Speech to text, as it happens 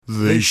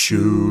They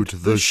shoot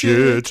the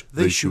shit.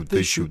 They shoot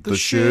the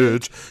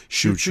shit.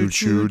 Shoot, shoot,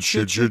 shoot,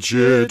 shit, shit,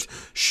 shit.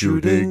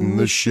 Shooting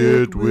the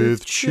shit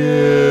with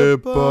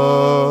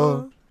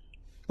Chippa.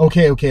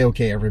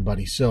 Okay,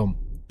 everybody. So,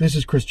 this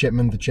is Chris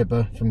Chipman, the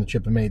Chippa from the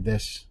Chippa Made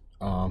This.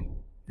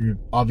 You're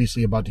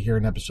obviously about to hear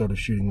an episode of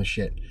Shooting the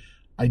Shit.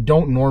 I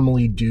don't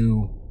normally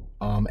do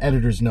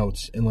editor's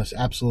notes unless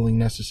absolutely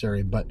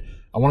necessary, but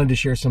I wanted to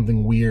share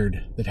something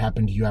weird that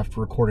happened to you after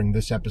recording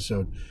this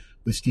episode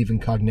with Stephen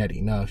Cognetti.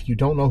 Now, if you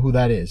don't know who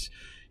that is,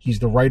 he's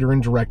the writer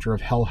and director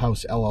of Hell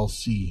House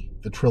LLC,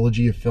 the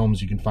trilogy of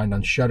films you can find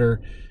on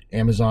Shudder,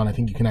 Amazon. I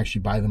think you can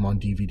actually buy them on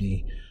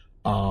DVD.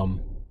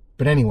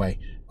 But anyway,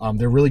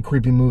 they're really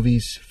creepy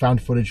movies,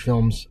 found footage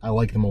films. I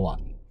like them a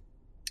lot.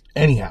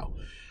 Anyhow,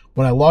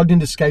 when I logged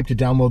into Skype to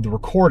download the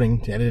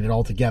recording to edit it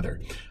all together,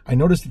 I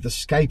noticed that the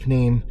Skype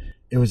name,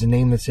 it was a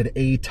name that said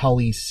A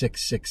Tully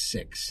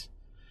 666.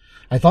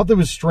 I thought that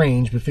was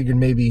strange, but figured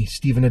maybe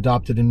Steven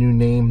adopted a new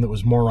name that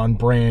was more on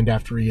brand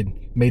after he had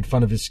made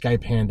fun of his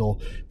Skype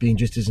handle being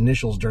just his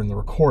initials during the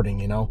recording,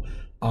 you know.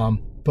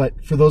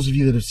 But for those of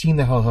you that have seen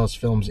the Hell House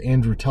films,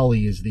 Andrew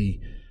Tully is the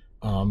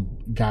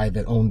guy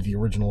that owned the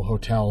original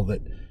hotel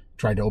that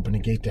tried to open a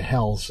gate to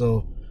hell.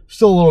 So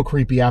still a little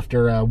creepy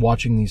after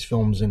watching these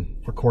films and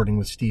recording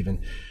with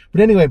Steven.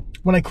 But anyway,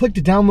 when I clicked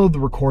to download the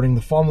recording,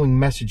 the following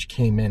message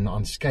came in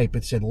on Skype.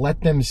 It said, "Let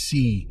them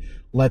see,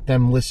 let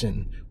them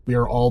listen. We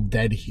are all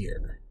dead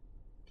here."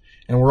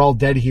 And "we're all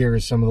dead here"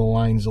 is some of the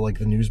lines that, like,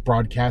 the news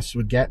broadcasts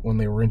would get when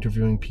they were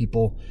interviewing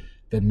people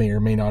that may or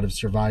may not have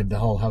survived the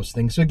Hell House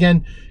thing. So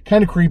again,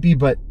 kind of creepy,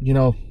 but, you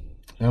know,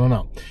 I don't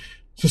know.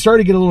 So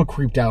started to get a little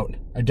creeped out.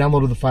 I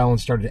downloaded the file and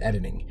started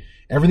editing.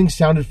 Everything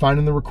sounded fine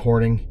in the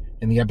recording,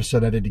 and the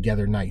episode edited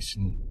together nice.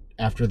 And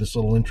after this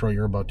little intro,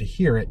 you're about to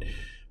hear it.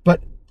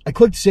 But I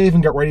clicked save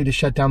and got ready to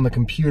shut down the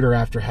computer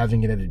after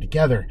having it edited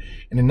together,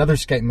 and another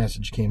Skype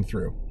message came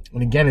through.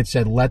 And again, it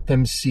said, "Let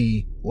them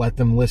see, let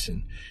them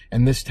listen."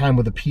 And this time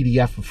with a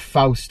PDF of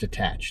Faust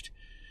attached.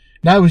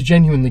 Now I was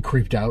genuinely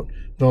creeped out,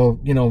 though,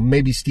 you know,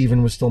 maybe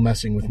Steven was still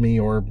messing with me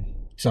or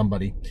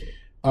somebody.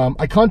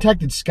 I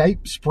contacted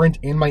Skype, Sprint,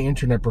 and my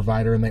internet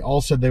provider, and they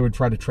all said they would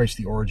try to trace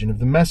the origin of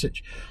the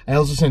message. I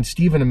also sent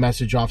Steven a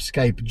message off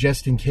Skype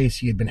just in case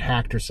he had been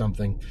hacked or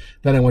something.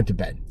 Then I went to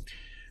bed.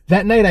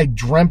 That night I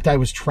dreamt I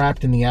was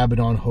trapped in the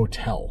Abaddon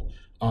Hotel,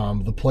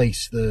 the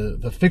place,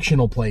 the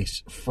fictional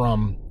place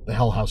from the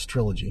Hell House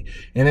trilogy.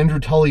 And Andrew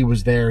Tully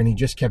was there, and he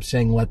just kept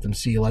saying, "Let them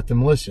see, let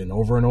them listen,"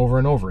 over and over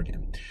and over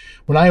again.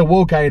 When I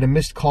awoke, I had a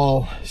missed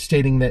call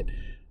stating that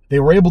they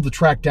were able to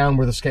track down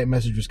where the Skype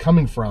message was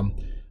coming from,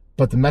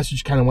 but the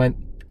message kind of went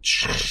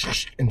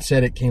and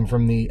said it came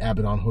from the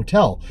Abaddon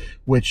Hotel,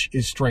 which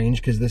is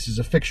strange because this is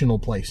a fictional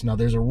place. Now,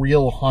 there's a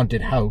real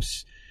haunted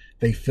house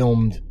they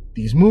filmed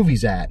these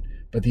movies at,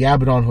 but the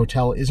Abaddon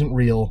Hotel isn't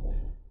real.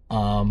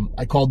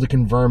 I called to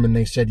confirm, and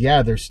they said,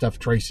 yeah, their stuff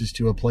traces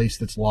to a place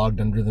that's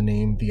logged under the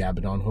name the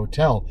Abaddon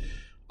Hotel,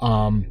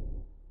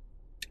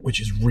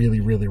 which is really,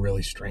 really,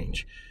 really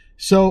strange.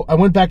 So I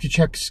went back to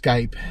check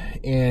Skype,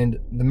 and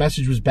the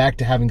message was back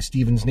to having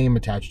Steven's name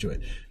attached to it.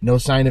 No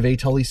sign of A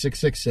Tully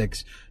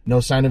 666,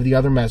 no sign of the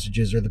other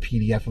messages or the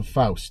PDF of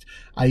Faust.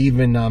 I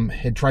even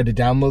had tried to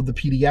download the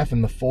PDF,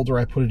 and the folder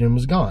I put it in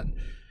was gone.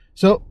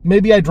 So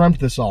maybe I dreamt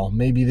this all.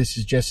 Maybe this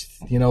is just,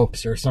 you know,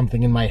 or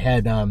something in my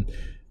head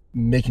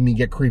making me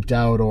get creeped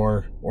out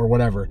or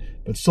whatever,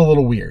 but still a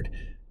little weird.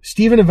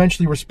 Steven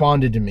eventually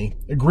responded to me,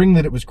 agreeing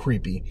that it was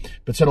creepy,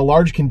 but said a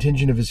large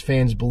contingent of his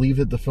fans believe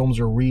that the films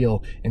are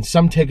real, and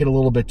some take it a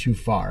little bit too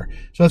far.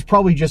 So that's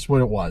probably just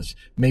what it was.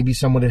 Maybe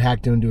someone had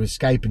hacked into his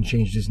Skype and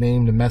changed his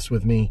name to mess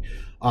with me.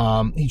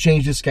 He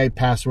changed his Skype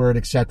password,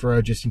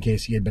 etc., just in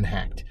case he had been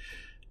hacked.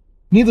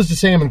 Needless to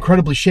say, I'm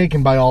incredibly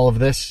shaken by all of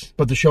this,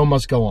 but the show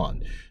must go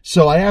on.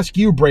 So I ask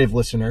you, brave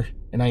listener,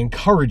 and I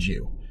encourage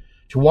you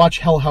to watch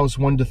Hell House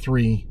 1 to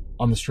 3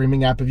 on the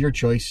streaming app of your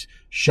choice,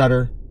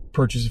 Shudder.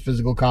 Purchase a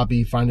physical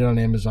copy, find it on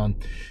Amazon.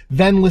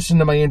 Then listen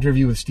to my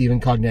interview with Stephen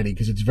Cognetti,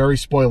 because it's very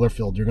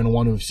spoiler-filled. You're going to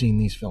want to have seen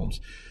these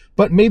films.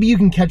 But maybe you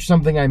can catch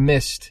something I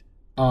missed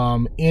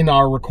in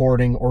our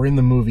recording or in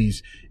the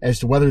movies as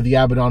to whether the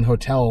Abaddon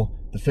Hotel,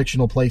 the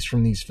fictional place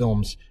from these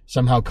films,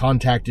 somehow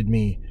contacted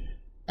me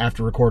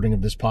after recording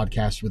of this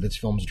podcast with its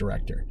film's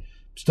director.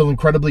 Still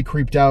incredibly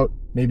creeped out.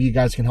 Maybe you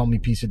guys can help me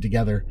piece it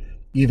together.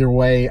 Either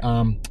way,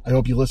 I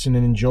hope you listen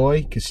and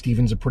enjoy, because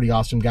Stephen's a pretty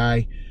awesome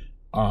guy.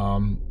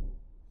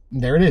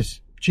 There it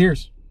is.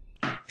 Cheers.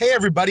 Hey,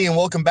 everybody, and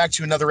welcome back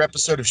to another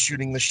episode of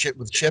Shooting the Shit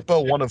with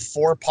Chippa, one of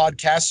 4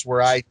 podcasts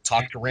where I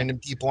talk to random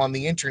people on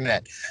the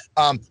internet.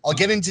 I'll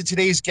get into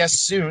today's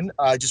guest soon.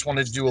 I just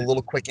wanted to do a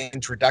little quick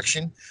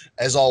introduction,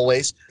 as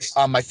always.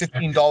 My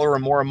 $15 or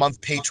more a month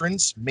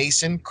patrons,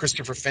 Mason,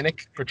 Christopher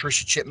Finnick,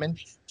 Patricia Chipman,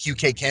 Hugh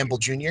K. Campbell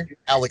Jr.,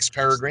 Alex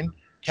Peregrine,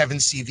 Kevin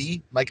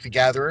CV, Mike the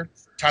Gatherer,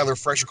 Tyler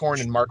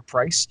Freshcorn, and Mark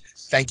Price.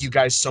 Thank you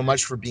guys so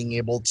much for being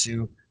able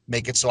to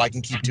make it so I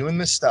can keep doing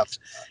this stuff.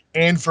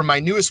 And for my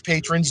newest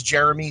patrons,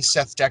 Jeremy,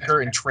 Seth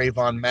Decker, and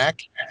Trayvon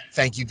Mack,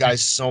 thank you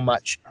guys so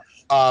much.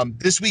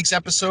 This week's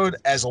episode,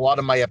 as a lot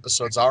of my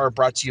episodes are,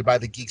 brought to you by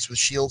the Geeks with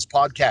Shields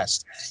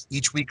podcast.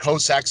 Each week,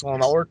 hosts Axel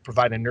and Ulrich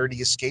provide a nerdy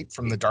escape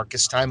from the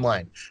darkest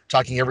timeline,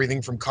 talking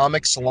everything from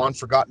comics to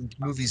long-forgotten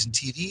movies and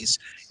TVs.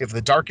 If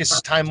the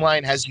darkest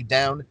timeline has you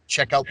down,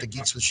 check out the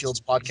Geeks with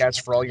Shields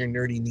podcast for all your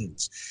nerdy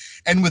needs.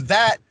 And with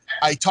that,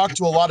 I talk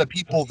to a lot of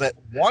people that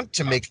want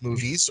to make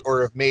movies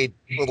or have made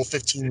little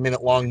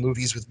 15-minute long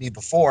movies with me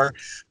before.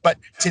 But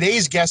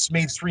today's guest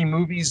made 3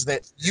 movies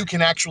that you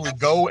can actually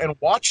go and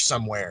watch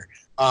somewhere.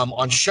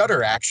 On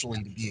Shudder,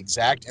 actually, to be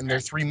exact. And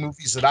they're 3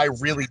 movies that I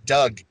really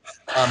dug.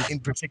 In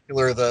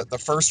particular,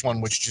 the first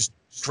one, which just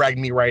dragged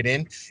me right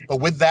in.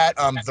 But with that,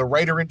 the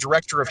writer and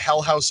director of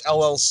Hell House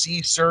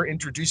LLC, sir,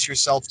 introduce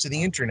yourself to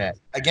the internet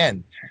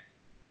again.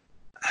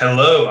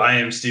 Hello, I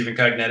am Stephen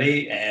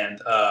Cognetti, and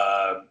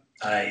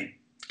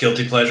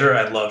guilty pleasure,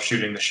 I love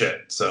shooting the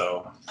shit.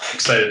 So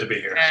excited to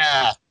be here.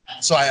 Yeah.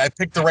 So I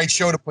picked the right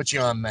show to put you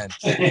on then.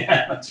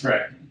 Yeah, that's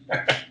right.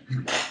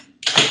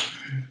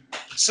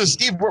 So,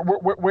 Steve,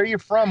 where are you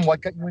from?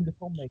 What got you into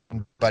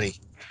filmmaking, buddy?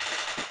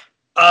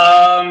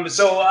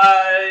 So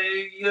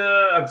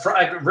I'm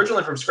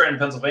originally from Scranton,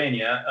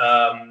 Pennsylvania.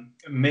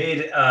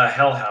 Made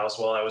Hell House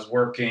while I was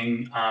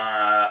working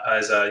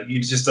as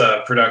just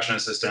a production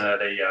assistant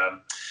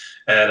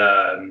at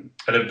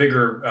a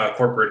bigger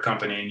corporate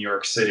company in New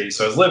York City.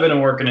 So I was living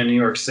and working in New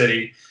York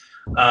City.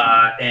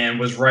 And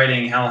was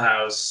writing Hell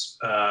House.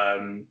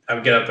 I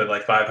would get up at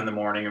like 5 a.m.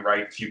 and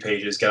write a few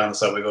pages, get on the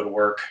subway, go to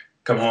work,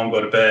 come home, go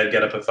to bed,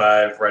 get up at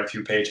 5, write a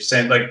few pages.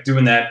 Same, like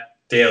doing that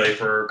daily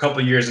for a couple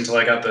of years until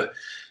I got the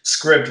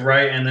script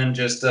right, and then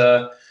just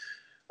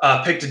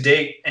picked a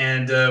date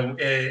and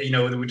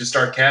we just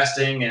start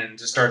casting and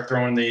just start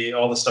throwing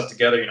all the stuff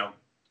together.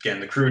 Getting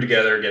the crew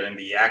together, getting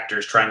the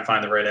actors, trying to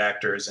find the right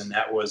actors, and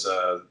that was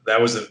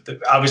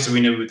obviously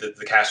we knew that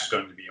the cast was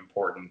going to be an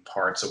important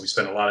part, so we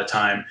spent a lot of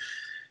time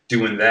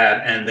doing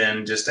that, and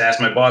then just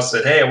asked my boss,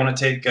 said, "Hey, I want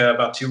to take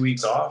about 2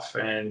 weeks off,"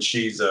 and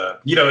she's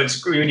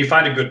it's when you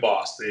find a good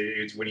boss,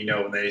 it's when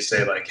when they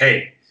say like,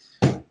 "Hey,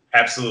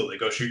 absolutely,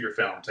 go shoot your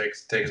film, take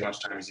as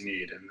much time as you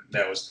need," and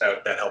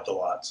that helped a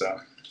lot. So.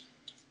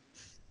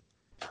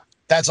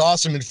 That's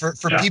awesome, and for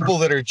people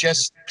that are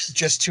just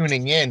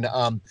tuning in,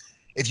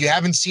 if you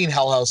haven't seen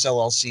Hell House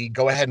LLC,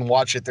 go ahead and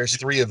watch it. There's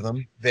 3 of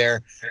them.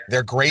 They're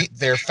great.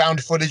 They're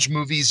found footage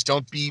movies.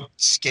 Don't be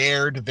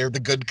scared. They're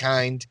the good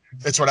kind.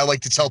 That's what I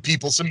like to tell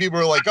people. Some people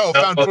are like, "Oh,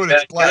 found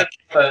footage."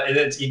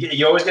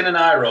 You always get an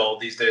eye roll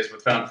these days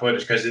with found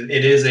footage because it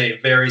is a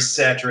very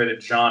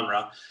saturated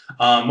genre.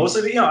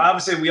 Mostly,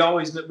 obviously we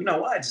know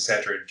why it's a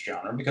saturated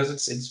genre because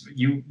it's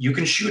you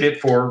can shoot it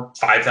for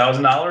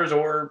 $5,000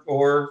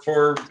 or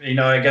for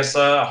I guess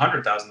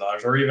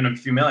 $100,000 or even a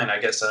few million. I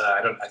guess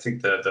I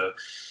think the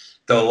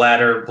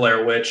latter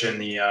Blair Witch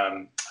and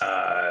the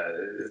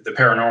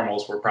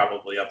Paranormals were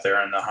probably up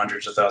there in the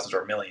hundreds of thousands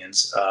or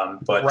millions.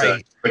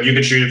 But you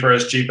could shoot it for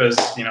as cheap as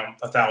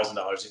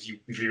 $1,000 if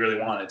you really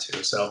wanted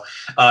to. So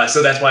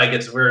that's why it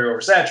gets very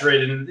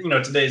oversaturated.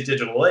 And today's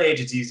digital age,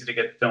 it's easy to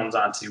get films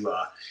onto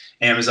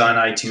Amazon,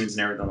 iTunes, and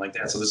everything like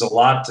that. So there's a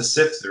lot to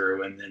sift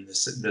through, and then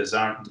the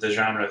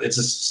genre, it's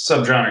a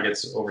subgenre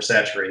gets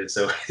oversaturated.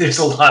 So there's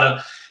a lot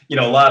of a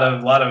lot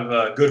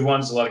of good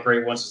ones, a lot of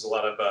great ones. There's a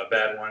lot of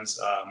bad ones.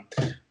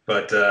 So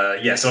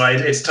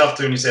it's tough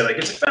when you say like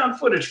it's a found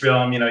footage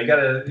film. You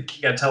gotta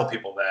tell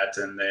people that,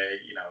 and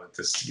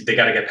they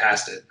gotta get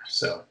past it.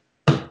 So.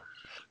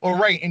 Well,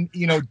 right, and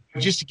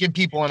just to give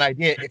people an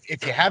idea,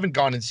 if you haven't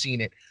gone and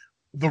seen it,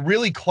 the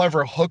really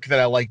clever hook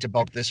that I liked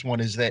about this one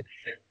is that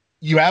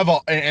you have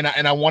and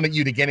I wanted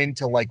you to get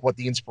into like what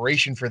the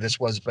inspiration for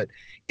this was, but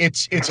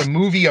it's a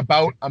movie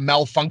about a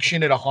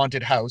malfunction at a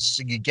haunted house.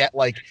 So you get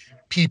like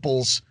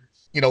people's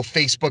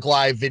Facebook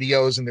Live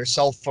videos and their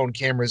cell phone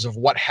cameras of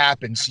what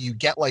happened. So you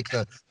get like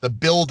the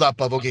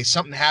buildup of, okay,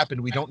 something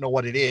happened, we don't know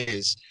what it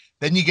is.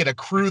 Then you get a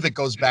crew that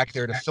goes back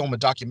there to film a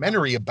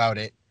documentary about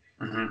it.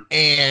 Mm-hmm.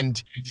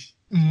 And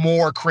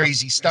more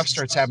crazy stuff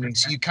starts happening.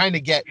 So you kind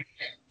of get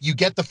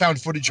the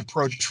found footage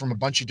approach from a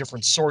bunch of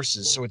different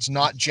sources. So it's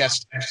not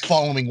just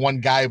following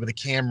one guy with a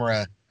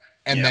camera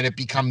and then it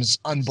becomes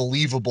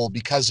unbelievable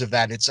because of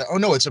that. It's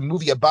a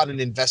movie about an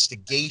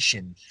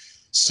investigation.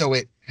 So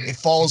it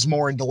falls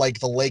more into like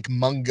the Lake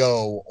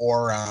Mungo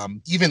or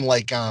even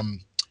like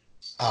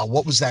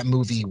what was that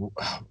movie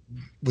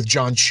with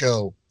John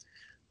Cho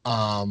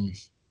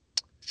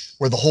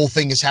where the whole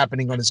thing is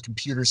happening on his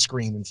computer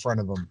screen in front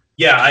of him.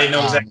 Yeah, I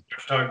know exactly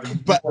what you're talking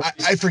about. But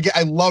I forget.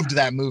 I loved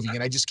that movie,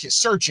 and I just kept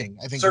searching.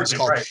 I think it was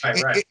called.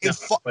 Right.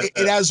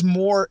 It has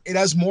more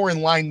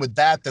in line with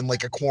that than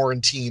like a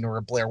Quarantine or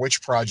a Blair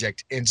Witch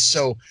Project. And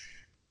so,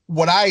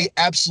 what I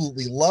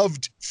absolutely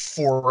loved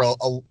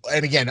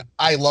and again,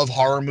 I love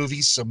horror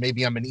movies, so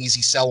maybe I'm an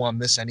easy sell on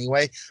this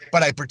anyway.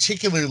 But I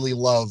particularly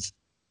love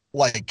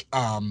like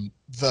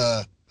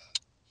the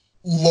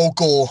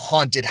local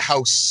haunted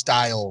house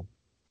style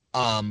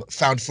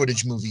found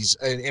footage movies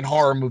and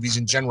horror movies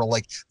in general,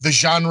 like the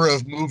genre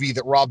of movie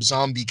that Rob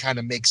Zombie kind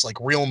of makes like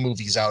real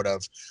movies out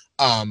of.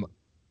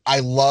 I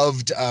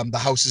loved the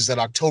houses that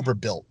October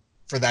built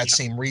for that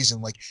same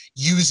reason, like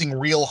using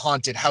real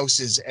haunted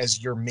houses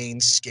as your main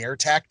scare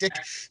tactic.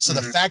 So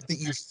the fact that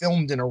you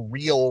filmed in a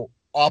real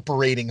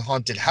operating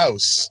haunted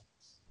house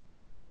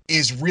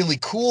is really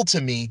cool to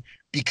me,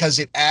 because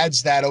it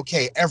adds that,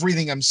 okay,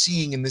 everything I'm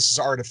seeing in this is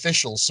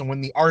artificial. So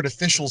when the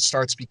artificial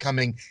starts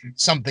becoming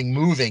something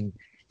moving,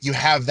 you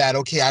have that,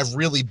 okay, I've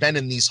really been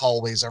in these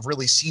hallways. I've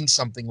really seen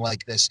something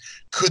like this.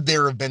 Could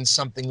there have been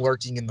something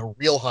lurking in the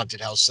real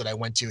haunted house that I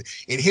went to?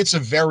 It hits a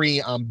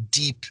very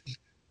deep,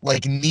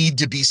 like, need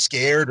to be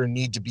scared or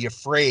need to be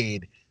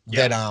afraid,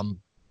 that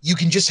you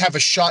can just have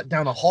a shot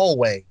down a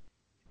hallway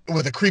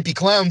with a creepy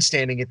clown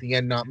standing at the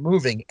end not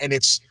moving, and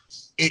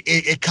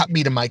it cut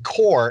me to my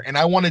core. And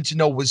I wanted to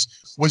know,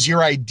 was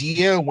your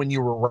idea when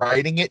you were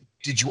writing it,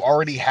 did you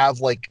already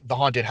have like the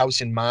haunted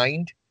house in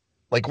mind?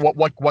 Like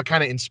what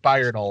kind of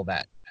inspired all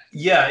that?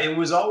 Yeah, it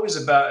was always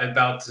about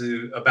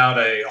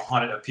a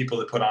haunted people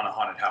that put on a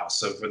haunted house.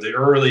 So for the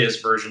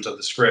earliest versions of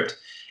the script,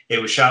 it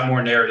was shot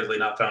more narratively,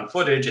 not found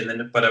footage.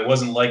 But I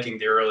wasn't liking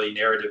the early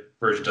narrative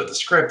versions of the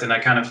script, and I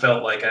kind of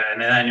felt like, and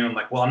then I knew, I'm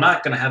like, well, I'm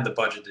not going to have the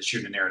budget to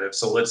shoot a narrative,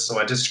 so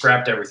I just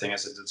scrapped everything. I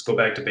said, let's go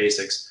back to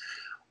basics.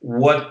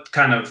 What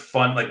kind of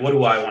fun, like, what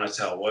do I want to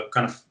tell?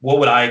 What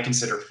would I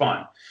consider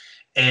fun?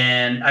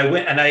 And I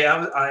went, and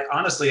I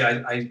honestly,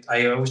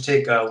 I always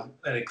take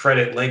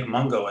credit Lake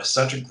Mungo as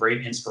such a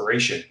great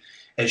inspiration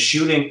as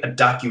shooting a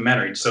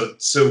documentary. So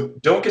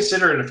don't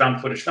consider it a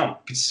found footage film.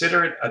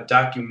 Consider it a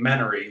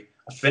documentary,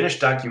 a finished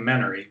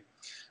documentary,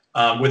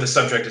 with a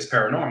subject as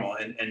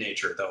paranormal in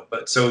nature, though.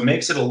 But so it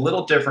makes it a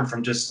little different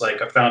from just like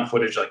a found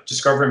footage, like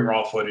discovering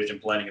raw footage and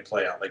blending it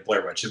play out, like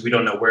Blair Witch. We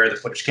don't know where the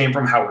footage came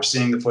from, how we're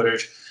seeing the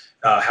footage,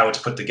 how it's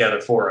put together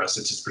for us.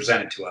 It's just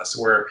presented to us.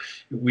 Where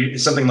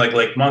something like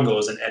Lake Mungo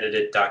is an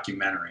edited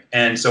documentary,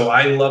 and so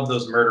I love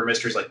those murder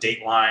mysteries, like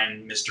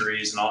Dateline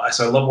mysteries and all.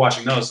 So I love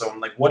watching those. So I'm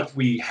like, what if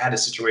we had a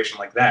situation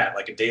like that,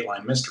 like a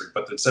Dateline mystery,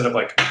 but instead of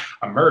like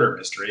a murder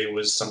mystery, it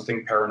was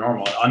something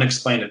paranormal, an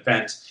unexplained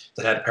event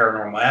that had a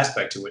paranormal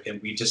aspect to it,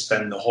 and we just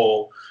spend the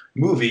whole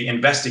movie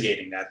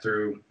investigating that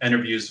through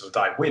interviews with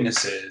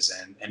eyewitnesses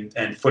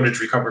and footage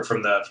recovered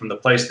from the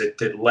place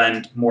that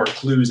lend more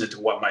clues into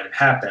what might have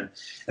happened.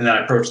 And then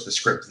I approached the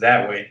script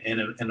that way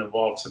and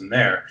evolved from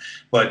there.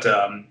 But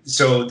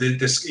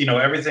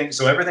everything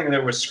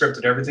that was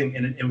scripted, everything,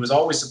 and it was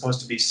always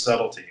supposed to be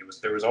subtlety.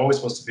 There was always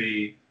supposed to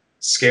be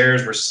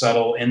scares were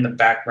subtle in the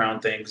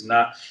background things,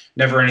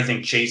 never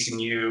anything chasing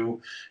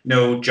you,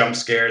 no jump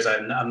scares.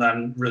 I'm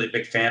not really a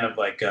big fan of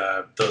like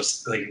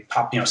those like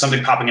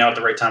something popping out at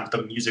the right time with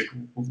the music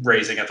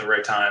raising at the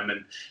right time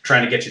and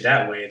trying to get you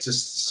that way. It's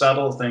just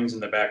subtle things in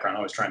the background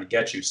always trying to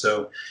get you.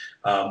 So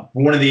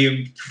one of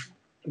the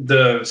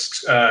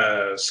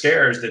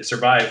scares that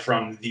survived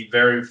from the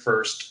very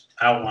first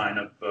outline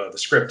of the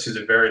script to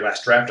the very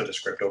last draft of the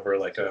script over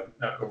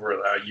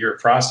a year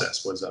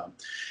process was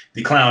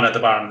the clown at the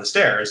bottom of the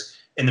stairs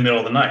in the middle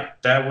of the night.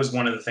 That was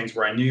one of the things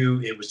where I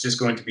knew it was just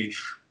going to be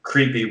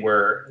creepy,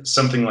 where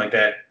something like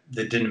that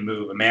didn't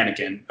move, a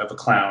mannequin of a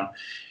clown,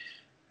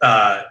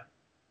 an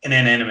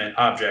inanimate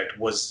object,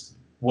 was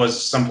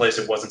someplace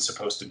it wasn't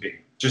supposed to be.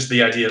 Just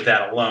the idea of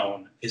that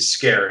alone is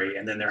scary,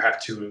 and then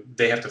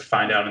they have to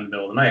find out in the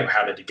middle of the night,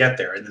 how did it get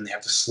there, and then they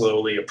have to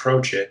slowly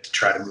approach it to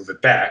try to move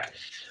it back.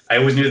 I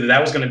always knew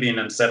that was going to be an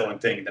unsettling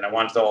thing, that I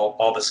wanted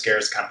all the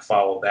scares to kind of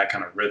follow that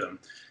kind of rhythm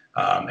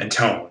and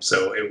tone.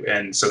 So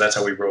that's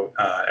how we wrote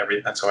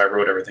that's how I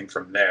wrote everything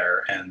from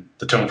there. And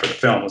the tone for the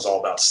film was all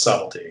about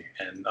subtlety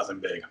and nothing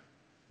big.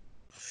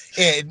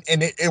 And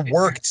it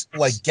worked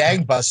like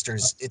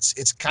gangbusters.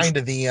 It's kind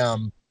of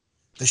the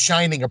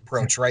Shining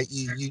approach, right?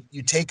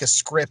 You take a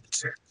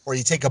script or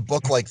you take a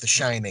book like The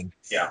Shining,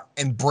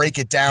 and break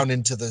it down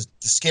into the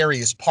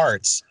scariest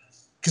parts.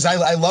 Because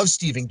I love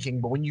Stephen King,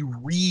 but when you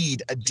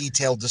read a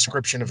detailed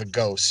description of a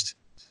ghost,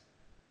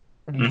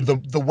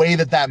 the way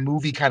that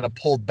movie kind of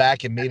pulled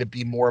back and made it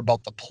be more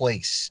about the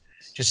place,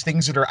 just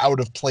things that are out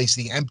of place,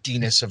 the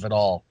emptiness of it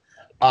all.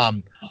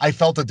 I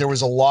felt that there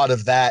was a lot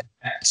of that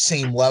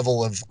same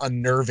level of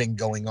unnerving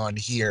going on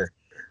here.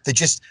 That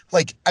just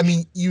like, I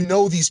mean,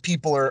 these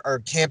people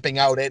are camping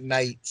out at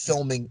night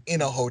filming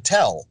in a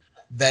hotel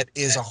that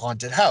is a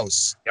haunted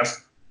house. Yep.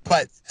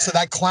 But so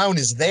that clown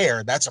is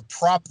there. That's a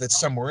prop that's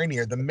somewhere in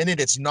here. The minute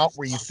it's not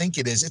where you think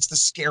it is, it's the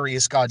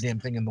scariest goddamn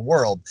thing in the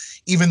world.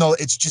 Even though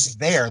it's just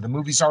there, the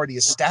movie's already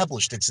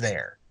established it's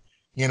there.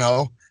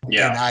 Yeah.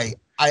 And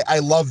I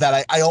love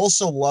that. I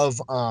also love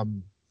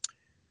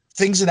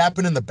things that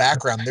happen in the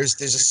background.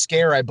 There's a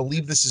scare. I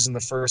believe this is in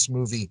the first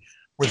movie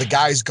where the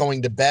guy's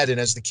going to bed and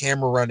has the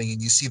camera running,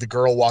 and you see the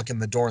girl walk in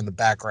the door in the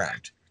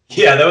background.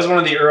 Yeah, that was one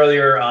of the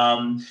earlier.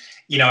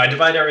 I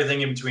divide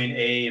everything in between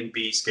A and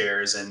B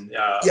scares, and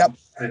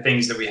the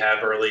things that we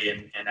have early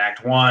in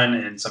Act 1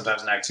 and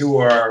sometimes in Act 2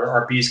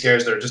 are B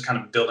scares that are just kind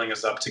of building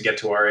us up to get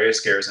to our A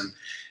scares.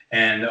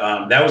 And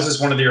that was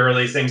just one of the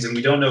early things, and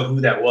we don't know who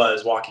that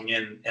was walking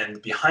in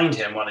and behind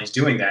him while he's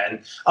doing that.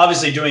 And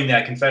obviously, doing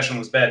that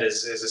confessionless bed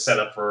is a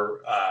setup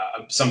for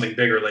something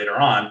bigger later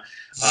on.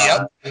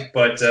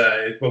 But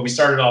we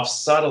started off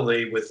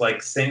subtly with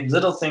like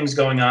little things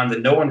going on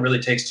that no one really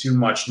takes too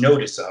much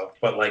notice of.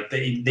 But like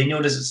they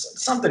noticed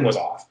something was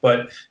off,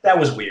 but that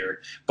was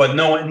weird. But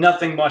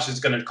nothing much is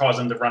going to cause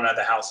them to run out of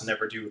the house and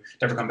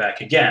never come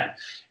back again.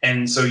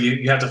 And so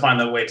you have to find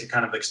that way to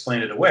kind of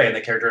explain it away. And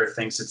the character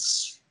thinks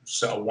it's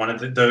one of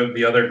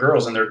the other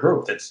girls in their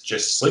group that's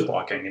just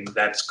sleepwalking, and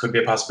that could be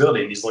a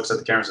possibility. And he looks at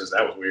the camera and says,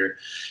 that was weird.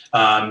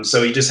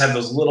 So you just have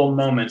those little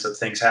moments of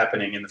things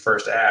happening in the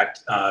first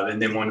act. And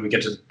then when we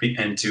get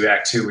into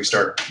act 2, we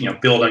start,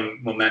 building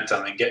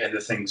momentum and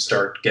the things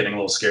start getting a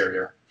little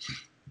scarier.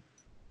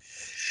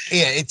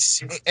 Yeah,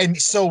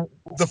 and so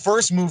the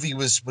first movie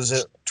was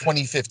a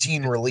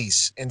 2015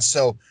 release. And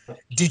so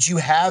did you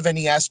have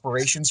any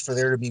aspirations for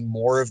there to be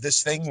more of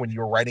this thing when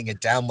you were writing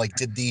it down? Like,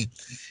 did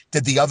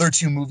the other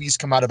 2 movies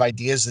come out of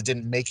ideas that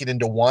didn't make it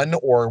into one,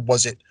 or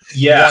was it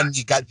one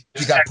you got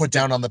put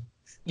down on the...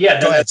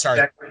 Yeah, go ahead, sorry.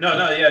 Exactly,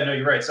 no,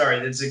 you're right. Sorry.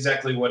 That's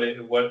exactly what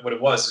it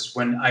was. Is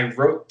when I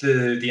wrote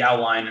the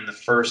outline in the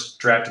first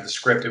draft of the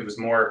script,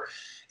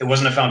 it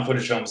wasn't a found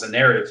footage film, it was a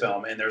narrative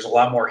film. And there's a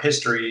lot more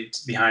history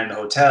behind the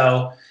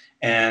hotel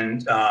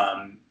and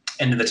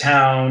into the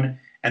town.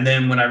 And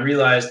then when I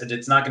realized that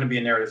it's not going to be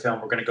a narrative film,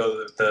 we're going to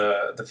go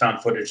the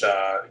found footage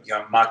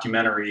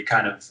mockumentary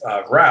kind of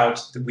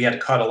route, we had to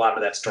cut a lot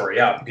of that story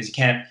out, because you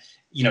can't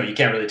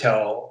really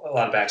tell a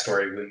lot of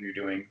backstory when you're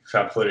doing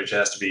found footage. It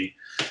has to be,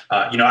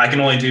 I can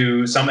only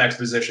do some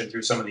exposition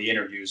through some of the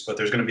interviews, but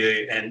there's going to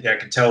be, and I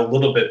can tell a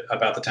little bit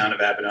about the town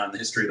of Abaddon, the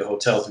history of the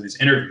hotel through these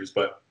interviews,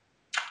 but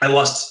I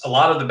lost a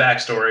lot of the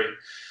backstory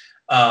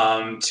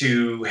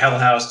to Hell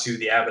House, to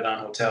the Abaddon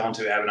Hotel, and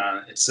to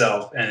Abaddon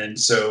itself. And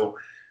so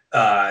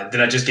then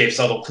I just gave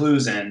subtle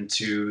clues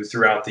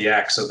throughout the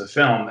acts of the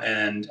film.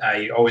 And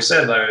I always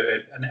said,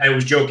 I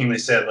always jokingly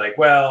said, like,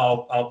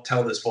 well, I'll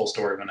tell this full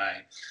story when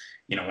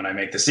I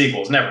make the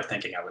sequels, never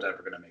thinking I was ever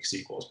going to make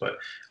sequels.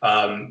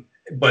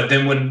 But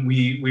then when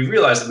we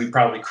realized that we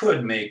probably could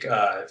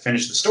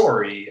finish the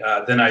story,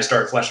 then I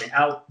started fleshing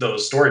out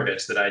those story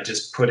bits that I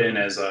just put in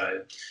as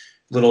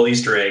little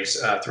Easter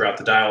eggs throughout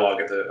the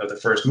dialogue of the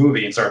first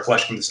movie, and started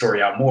fleshing the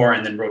story out more,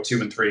 and then wrote 2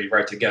 and 3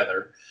 right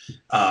together.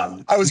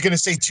 I was going to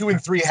say 2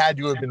 and 3 had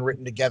to have been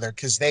written together,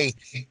 because they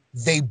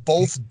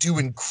both do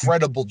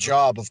incredible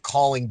job of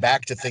calling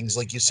back to things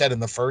like you said in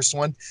the first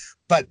one.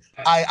 But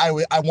I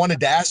wanted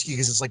to ask you,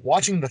 because it's like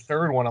watching the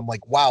third one, I'm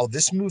like, wow,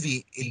 this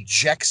movie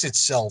injects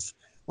itself.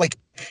 Like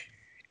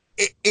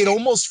it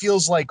almost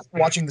feels like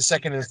watching the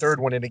second and third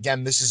one. And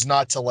again, this is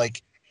not to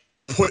like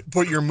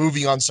put your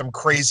movie on some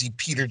crazy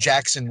Peter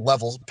Jackson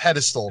level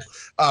pedestal,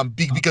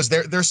 because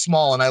they're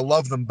small and I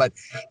love them, but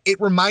it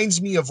reminds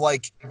me of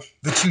like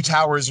the 2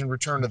 Towers and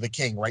Return of the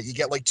King, right? You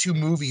get like 2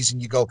 movies and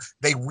you go,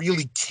 they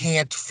really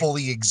can't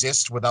fully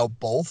exist without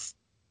both.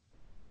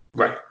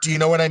 Right. Do you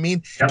know what I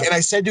mean? Yep. And I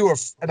said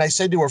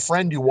to a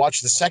friend who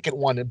watched the second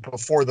one and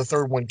before the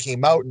third one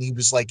came out, and he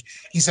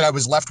said, I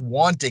was left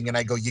wanting. And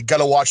I go, you got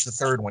to watch the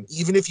third one.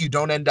 Even if you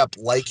don't end up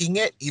liking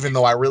it, even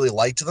though I really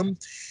liked them,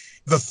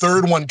 the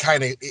third one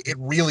it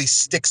really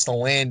sticks the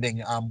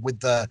landing, with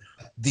the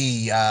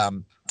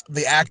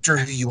actor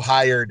who you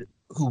hired,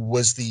 who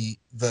was the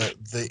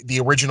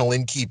original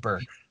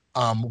innkeeper.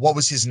 What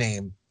was his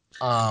name?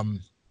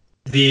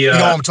 You know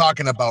what I'm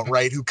talking about,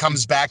 right? Who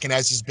comes back and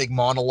has his big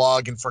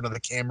monologue in front of the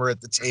camera at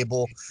the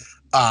table.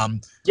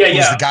 Who's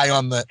the guy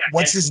on the,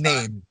 what's his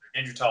name?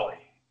 Andrew Tully.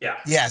 Yeah.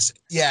 Yes.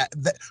 Yeah.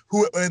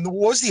 And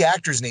what was the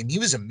actor's name? He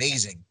was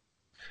amazing.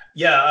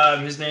 Yeah.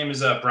 His name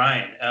is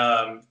Brian.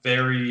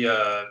 Very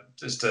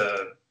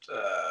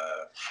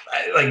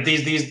like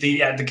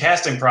the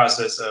casting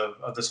process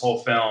of this whole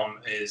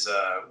film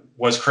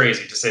was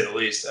crazy, to say the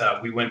least.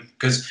 We went,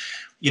 because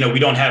we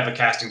don't have a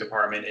casting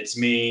department. It's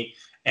me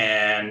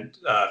and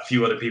a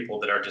few other people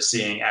that are just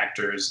seeing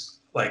actors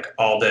like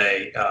all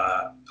day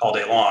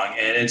long,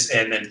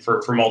 and then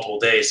for multiple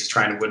days, just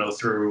trying to winnow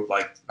through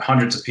like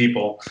hundreds of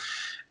people.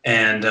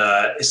 And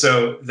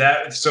so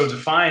to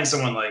find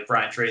someone like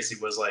Brian Tracy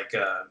was like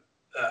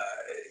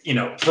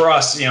for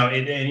us,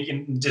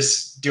 and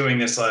just doing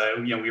this,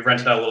 we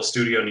rented out a little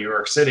studio in New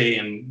York City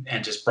and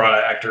just brought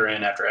actor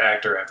in after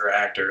actor after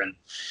actor,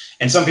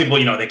 and some people,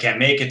 they can't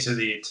make it to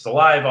the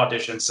live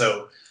audition,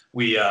 so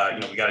we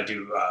got to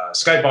do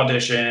Skype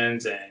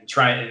auditions and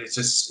try.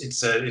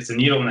 It's a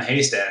needle in a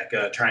haystack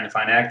trying to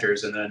find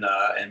actors, and then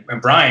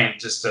and Brian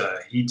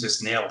he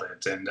just nailed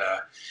it, and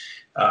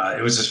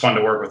it was just fun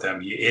to work with him.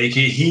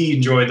 He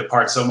enjoyed the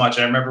part so much.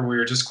 I remember we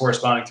were just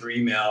corresponding through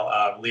email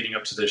leading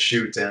up to the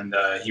shoot, and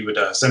he would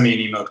send me an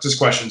email, just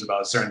questions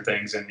about certain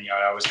things, and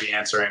I always be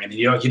answering. And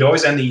he'd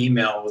always end the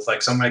email with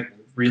like some like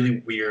really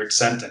weird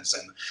sentence,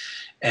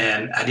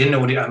 and I didn't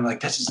know I'm like,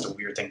 that's just a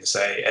weird thing to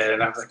say.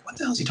 And I was like, what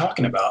the hell is he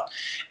talking about?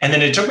 And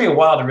then it took me a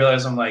while to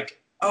realize, I'm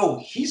like,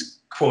 oh, he's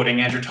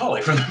quoting Andrew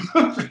Tully from the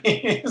movie.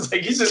 It's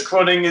like he's just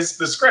quoting the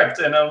script,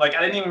 and I'm like,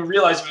 I didn't even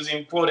realize he was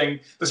even quoting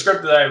the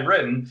script that I had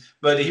written,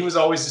 but he was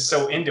always just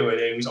so into it.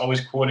 He was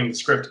always quoting the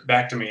script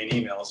back to me in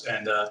emails,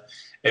 and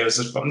it was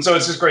just fun. So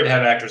it's just great to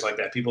have actors like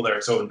that, people that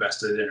are so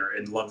invested in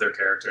and love their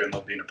character and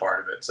love being a part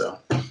of it. So.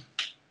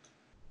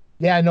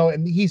 Yeah, no,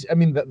 and I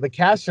mean, the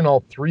cast in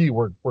all three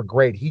were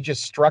great. He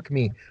just struck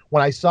me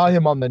when I saw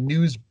him on the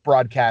news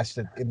broadcast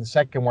in the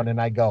second one,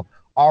 and I go,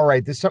 all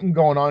right, there's something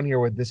going on here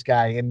with this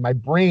guy. And my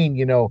brain,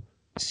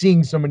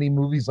 seeing so many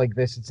movies like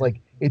this, it's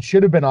like, it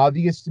should have been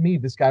obvious to me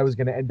this guy was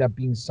going to end up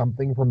being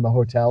something from The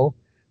Hotel.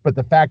 But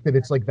the fact that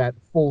it's like that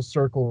full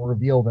circle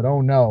reveal that,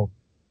 oh no,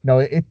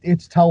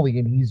 it's Tully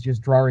and he's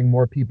just drawing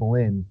more people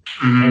in.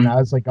 Mm-hmm. And I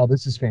was like, oh,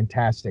 this is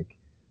fantastic.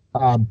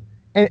 And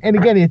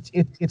again,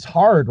 it's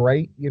hard,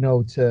 right?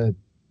 To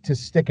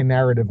stick a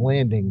narrative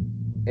landing,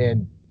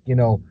 and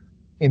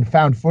in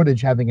found footage,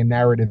 having a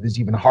narrative is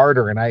even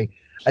harder. And I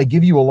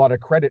give you a lot of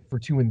credit for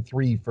 2 and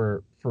 3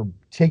 for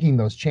taking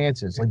those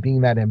chances, like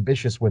being that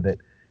ambitious with it,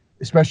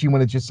 especially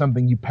when it's just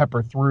something you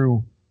pepper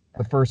through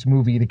the first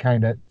movie to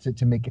kind of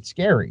to make it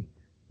scary,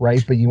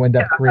 right? But you end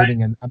up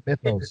creating a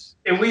mythos.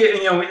 And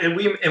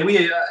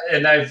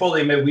and I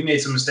fully admit we made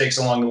some mistakes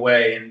along the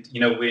way. And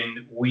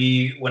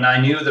when I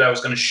knew that I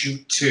was going to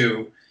shoot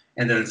 2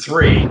 and then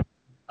 3,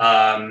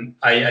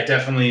 I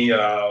definitely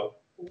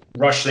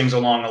rushed things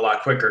along a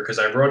lot quicker because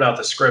I wrote out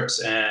the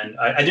scripts, and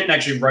I didn't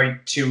actually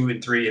write 2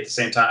 and 3 at the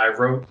same time. I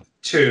wrote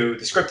the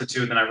script of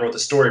 2, then I wrote the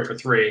story for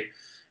 3.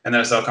 And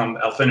then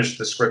I'll finish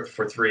the script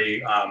for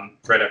 3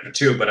 right after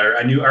 2. But I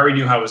already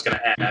knew how it was going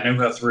to end. I knew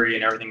how 3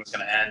 and everything was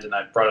going to end, and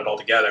I brought it all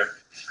together.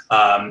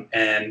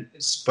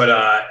 But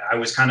I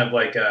was kind of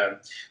like,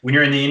 when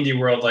you're in the indie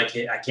world, like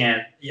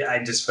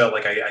I just felt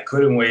like I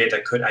couldn't wait.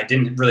 I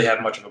didn't really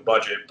have much of a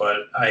budget,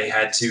 but I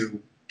had to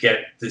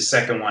get the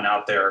second one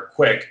out there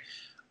quick,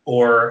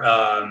 or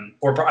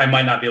I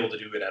might not be able to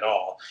do it at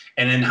all.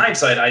 And in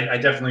hindsight, I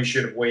definitely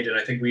should have waited.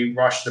 I think we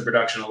rushed the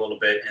production a little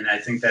bit, and I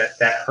think that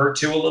hurt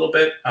too a little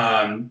bit.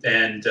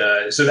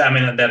 So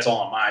that's all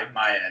on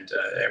my end.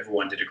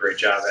 Everyone did a great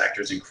job,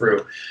 actors and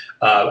crew.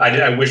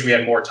 I wish we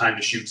had more time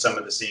to shoot some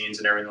of the scenes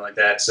and everything like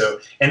that. So,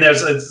 and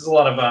there's a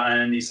lot of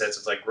on these sets.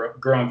 It's like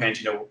growing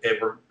pains,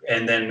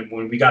 and then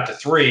when we got to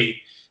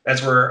 3.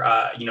 That's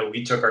where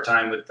we took our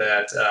time with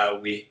that.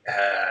 We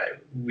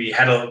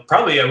had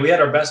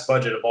our best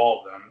budget of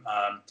all of them.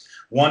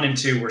 1 and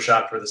 2 were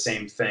shot for the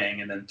same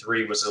thing, and then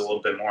 3 was a little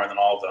bit more than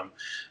all of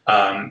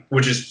them,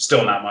 which is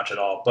still not much at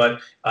all. But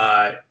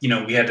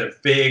we had a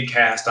big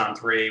cast on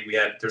 3.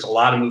 There's a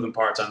lot of moving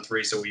parts on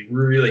 3, so we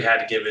really had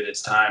to give it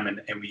its time, and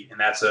we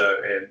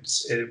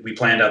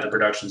planned out the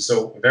production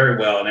so very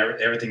well, and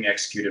everything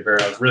executed very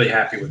well. I was really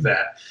happy with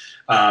that.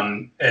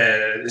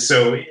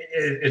 So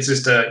it's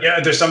just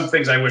there's some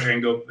things I wish I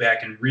can go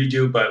back and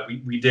redo, but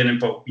we didn't.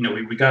 But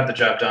we got the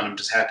job done. I'm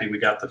just happy we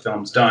got the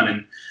films done,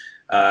 and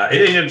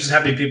I'm just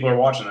happy people are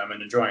watching them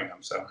and enjoying them.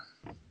 So,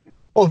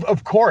 well,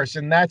 of course,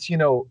 and that's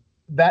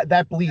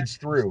that bleeds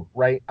through,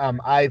 right?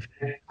 I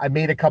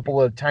made a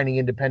couple of tiny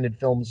independent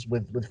films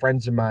with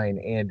friends of mine,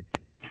 and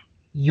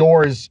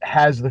yours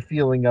has the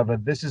feeling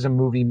of this is a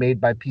movie made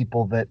by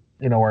people that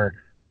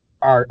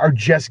are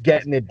just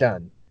getting it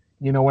done.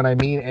 You know what I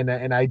mean?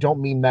 And I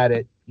don't mean that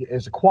it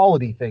is a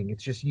quality thing.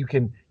 It's just you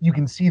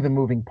can see the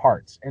moving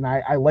parts. And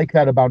I like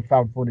that about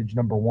found footage,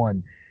 number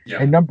 1. Yeah.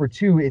 And number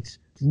 2, it's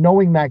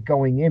knowing that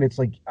going in, it's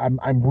like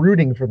I'm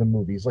rooting for the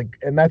movies. Like,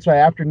 and that's why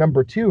after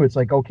number 2, it's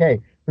like, okay,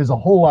 there's a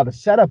whole lot of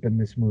setup in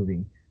this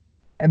movie.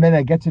 And then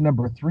I get to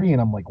number 3 and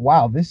I'm like,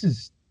 wow, this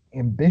is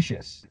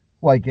ambitious.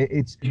 Like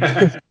it's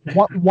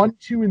 1,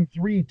 2, and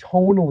 3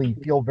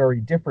 tonally feel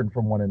very different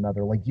from one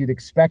another. Like you'd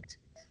expect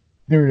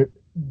there,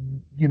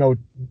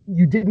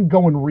 you didn't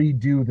go and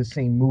redo the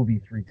same movie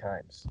 3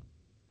 times,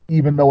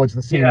 even though it's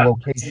the same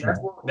location.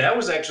 That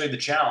was actually the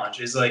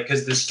challenge, is like,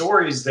 because the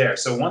story's there.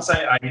 So once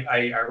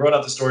I wrote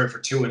out the story for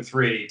 2 and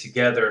 3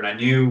 together, and I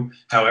knew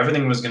how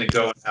everything was going to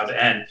go and how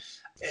to end.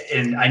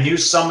 And I knew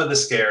some of the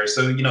scares.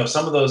 So,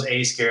 some of those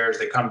A scares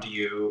that come to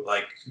you,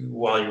 like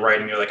while you're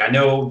writing, you're like, I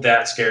know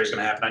that scare is going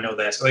to happen. I know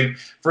that's like,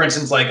 for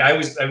instance, like I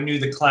knew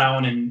the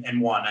clown in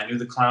 1. I knew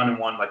the clown in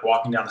 1, like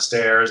walking down the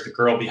stairs, the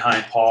girl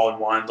behind Paul in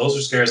 1. Those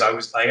are scares I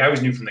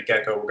always knew from the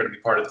get-go were going to be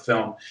part of the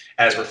film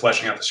as we're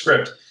fleshing out the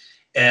script.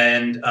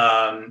 And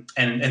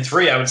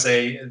 3, I would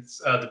say it's,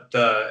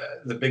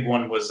 the big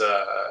one was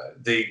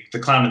the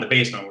clown in the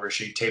basement, where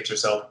she tapes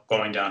herself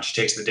going down. She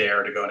takes the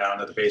dare to go down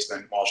to the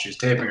basement while she's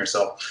taping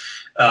herself.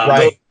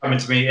 Right. Coming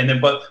to me, and then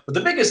but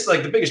the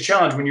biggest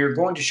challenge when you're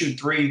going to shoot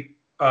 3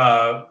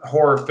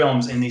 horror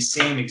films in the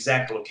same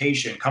exact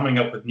location, coming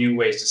up with new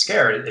ways to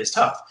scare it is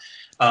tough.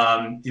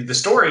 The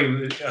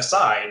story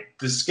aside,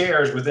 the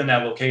scares within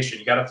that location,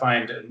 you got to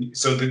find.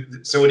 So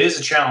it is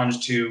a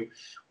challenge to.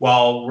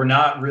 While we're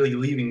not really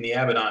leaving the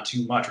Abaddon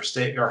too much,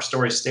 our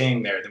story's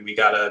staying there, then we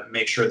got to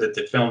make sure that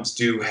the films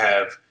do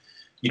have,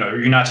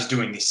 you're not just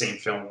doing the same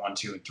film 1,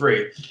 2, and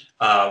 3.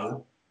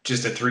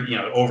 just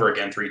over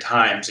again 3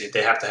 times.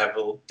 They have to have a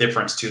little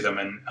difference to them,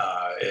 and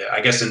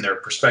I guess in their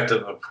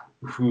perspective of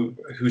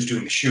who's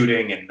doing the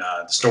shooting and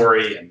the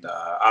story, and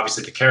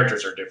obviously the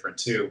characters are different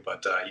too.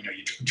 But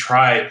you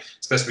try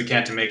as best we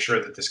can to make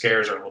sure that the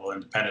scares are a little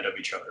independent of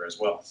each other as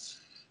well.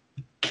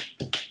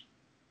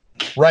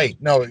 Right.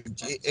 No,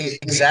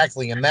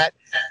 exactly. And that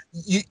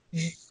you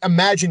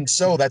imagine,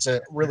 so that's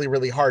a really,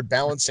 really hard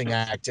balancing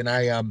act. And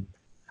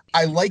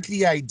I like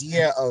the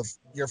idea of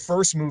your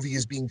first movie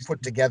is being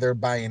put together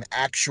by an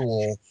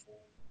actual,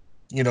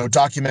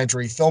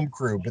 documentary film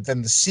crew, but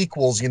then the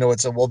sequels,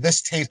 it's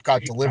this tape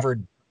got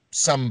delivered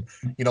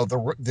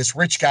this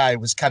rich guy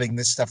was cutting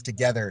this stuff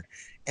together.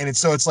 And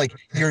it's like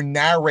your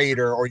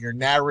narrator or your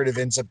narrative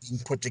ends up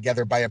being put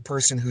together by a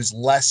person who's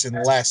less and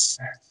less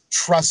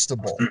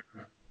trustable.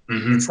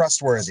 Mm-hmm.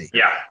 Trustworthy.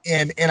 Yeah.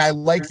 And I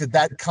like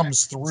that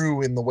comes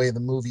through in the way the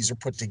movies are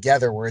put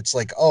together, where it's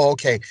like, oh,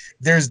 okay,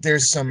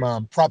 there's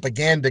some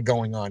propaganda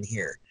going on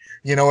here.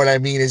 You know what I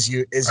mean? As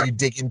you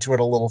dig into it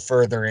a little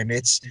further, and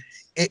it's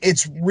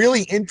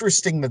really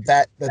interesting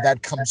that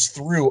comes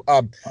through.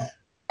 I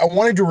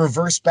wanted to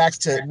reverse back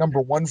to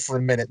number one for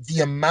a minute. The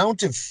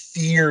amount of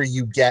fear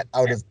you get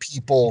out of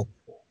people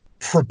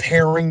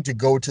preparing to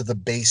go to the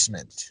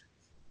basement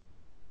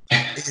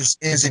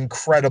is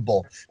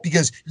incredible,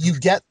 because you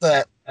get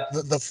the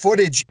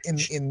footage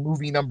in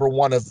movie number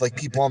one of like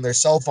people on their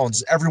cell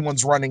phones.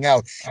 Everyone's running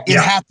out. It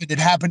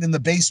happened in the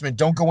basement.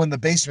 Don't go in the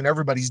basement.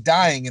 Everybody's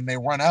dying, and they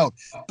run out.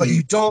 But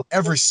you don't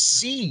ever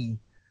see,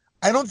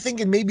 I don't think,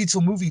 in maybe till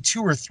movie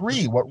 2 or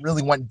 3, what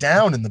really went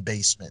down in the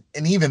basement.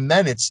 And even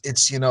then it's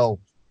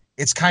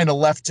kind of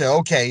left to,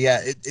 okay,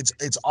 yeah,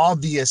 it's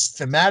obvious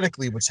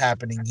thematically what's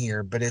happening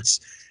here, but it's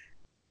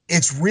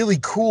really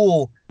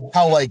cool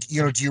how, like,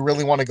 do you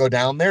really want to go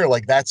down there?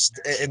 Like, that's,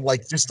 and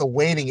like just the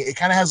waiting, it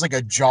kind of has like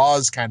a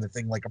Jaws kind of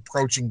thing, like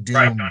approaching doom.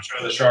 Right, don't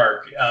show the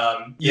shark.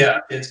 And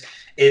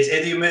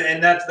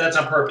that's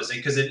on purpose,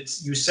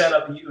 because you set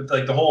up,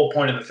 like, the whole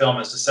point of the film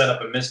is to set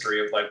up a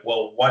mystery of like,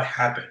 well, what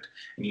happened?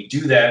 And you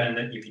do that, and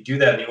then if you do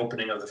that in the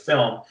opening of the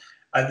film,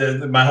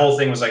 my whole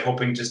thing was like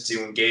hoping just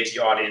to engage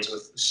the audience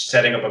with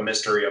setting up a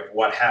mystery of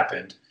what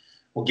happened.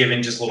 Well,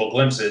 giving just little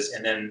glimpses,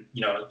 and then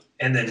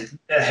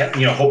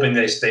hoping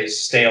they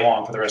stay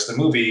along for the rest of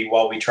the movie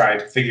while we try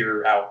to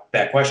figure out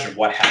that question: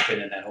 what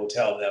happened in that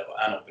hotel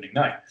on opening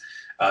night?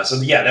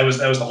 That was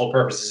the whole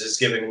purpose, is just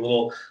giving a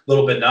little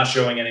bit, not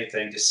showing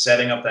anything, just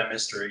setting up that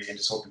mystery, and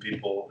just hoping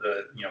people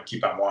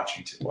keep on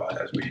watching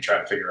as we try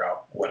to figure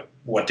out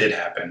what did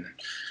happen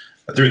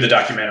through the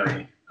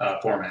documentary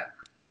format.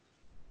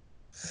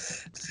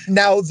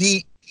 Now,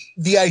 the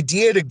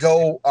idea to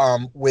go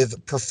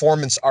with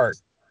performance art,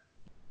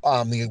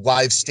 the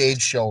live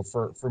stage show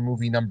for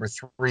movie number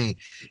 3,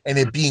 and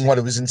it being what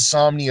it was,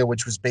 Insomnia,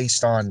 which was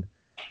based on,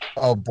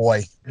 oh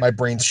boy, my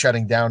brain's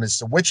shutting down as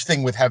to which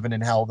thing with heaven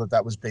and hell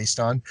that was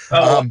based on.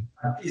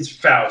 It's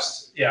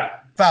Faust. Yeah.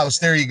 Faust.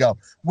 There you go.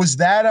 Was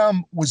that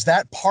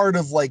part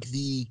of like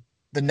the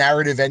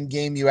narrative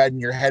endgame you had in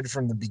your head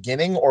from the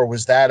beginning, or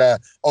was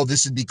that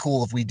this would be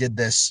cool if we did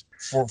this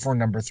for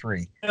number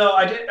 3? No,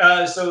 I did.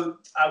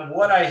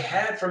 What I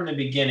had from the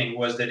beginning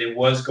was that it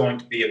was going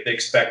to be a big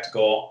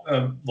spectacle,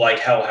 like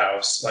Hell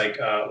House,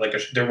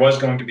 there was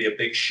going to be a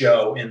big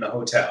show in the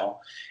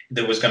hotel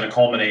that was going to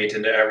culminate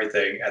into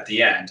everything at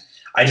the end.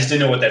 I just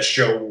didn't know what that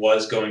show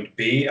was going to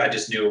be. I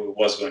just knew it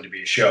was going to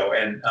be a show,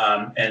 and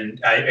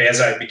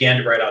as I began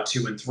to write out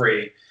 2 and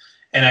 3.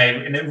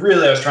 I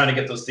was trying to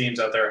get those themes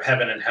out there: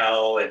 heaven and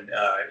hell, and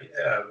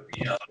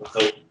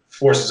the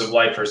forces of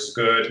light versus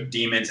good,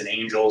 demons and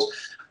angels.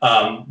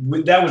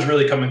 That was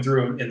really coming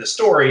through in the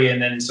story,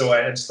 and then so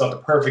I just thought the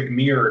perfect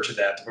mirror to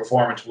that, the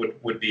performance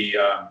would be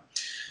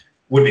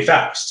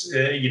Faust,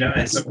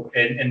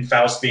 and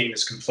Faust being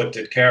this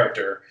conflicted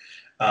character,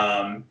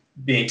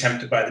 being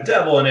tempted by the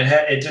devil, and it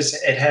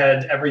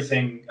had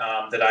everything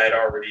that I had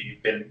already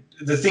been,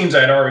 the themes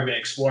I had already been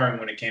exploring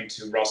when it came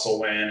to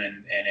Russell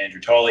Wynn and Andrew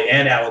Tolley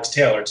and Alex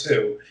Taylor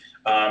too,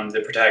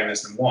 the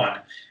protagonist in 1.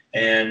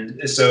 And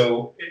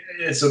so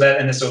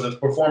the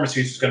performance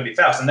piece was going to be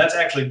Faust, and that's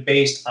actually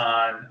based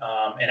on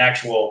an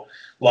actual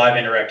live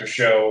interactive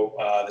show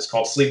that's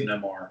called Sleep No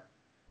More.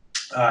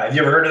 Have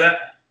you ever heard of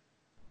that?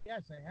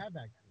 Yes, I have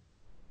actually.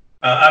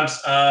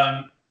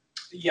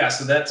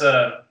 So that's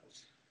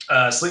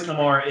Sleep No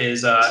More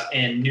is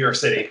in New York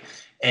City,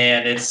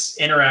 and it's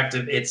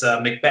interactive. It's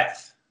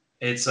Macbeth.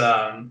 It's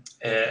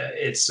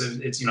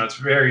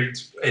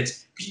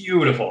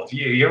beautiful. If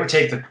you ever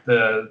take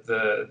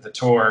the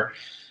tour.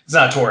 It's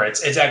not a tour.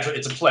 It's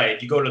a play.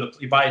 If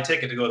you buy a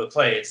ticket to go to the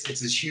play, it's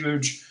this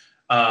huge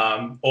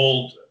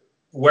old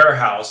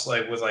warehouse,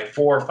 like with like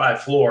 4 or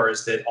 5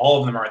 floors, that all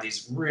of them are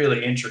these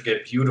really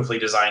intricate, beautifully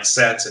designed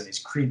sets and these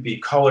creepy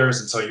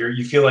colors. And so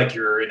you feel like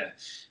you're in a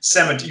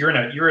cemetery.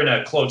 You're in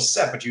a closed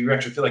set, but you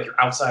actually feel like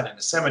you're outside in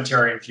a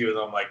cemetery. And a few of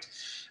them, like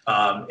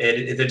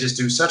they just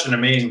do such an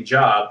amazing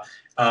job.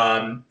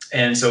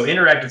 And so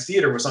interactive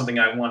theater was something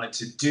I wanted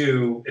to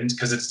do, and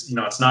because it's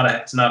not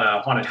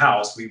a haunted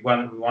house. We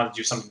wanted to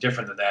do something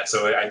different than that.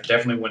 So I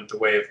definitely went the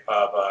way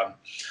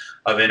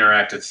of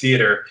interactive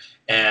theater.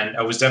 And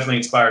I was definitely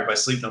inspired by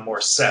Sleep No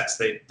More sets.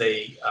 They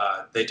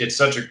did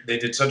such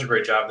a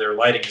great job. Their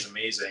lighting is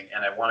amazing,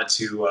 and I wanted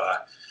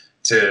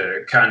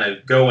to kind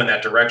of go in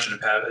that direction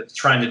of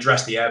trying to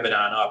dress the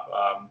Abaddon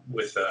up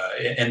with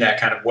in that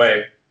kind of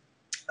way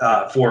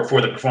for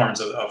the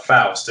performance of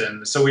Faust.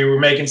 And so we were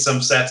making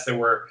some sets that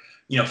were,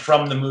 you know,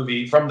 from the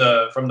movie, from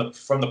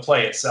the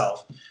play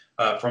itself,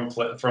 from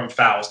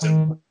Faust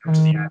and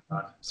to the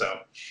Abaddon.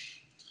 So.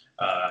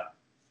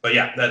 But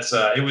yeah, that's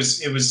it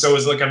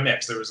was like a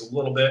mix. There was a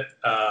little bit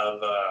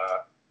of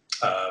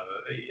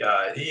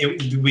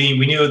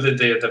we knew that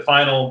the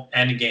final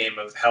end game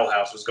of Hell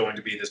House was going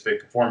to be this big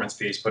performance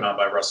piece put on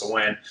by Russell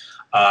Wynn.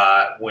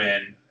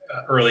 When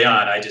early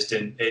on, I just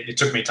didn't. It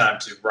took me time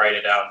to write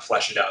it out and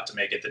flesh it out to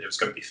make it that it was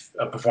going to be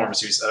a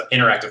performance piece, an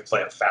interactive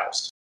play of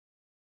Faust.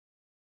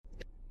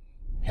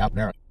 Help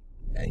there.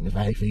 En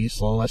vijf is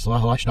nou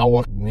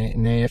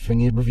nee van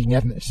je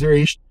beving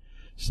serieus.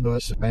 So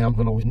I'm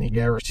gonna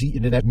guarantee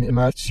that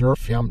my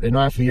surf and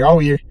I for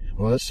all year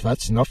was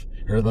fast enough.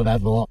 Heard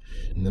that lot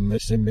and the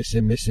missing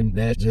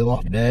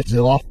that's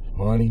off.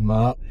 Honey,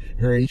 ma,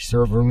 hurry,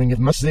 server, and get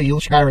my seal,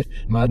 Skyrit,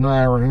 my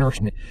iron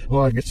nursing.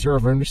 Well, I get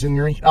server and in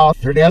your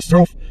author, that's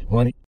truth.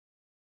 Honey.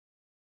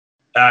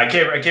 I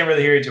can't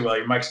really hear you too well.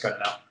 Your mic's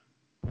cutting out.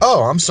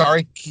 Oh, I'm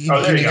sorry.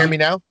 Can you hear me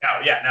now? Oh,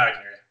 yeah, now I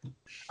can hear you.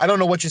 I don't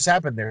know what just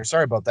happened there.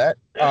 Sorry about that.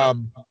 Yeah.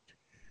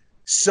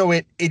 So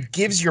it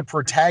gives your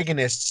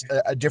protagonists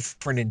a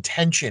different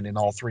intention in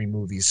all three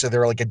movies. So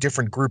they're like a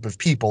different group of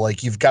people.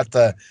 Like you've got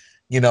the,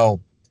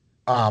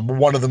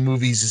 one of the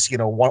movies is,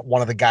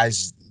 one of the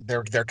guys,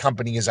 their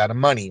company is out of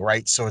money,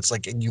 right? So it's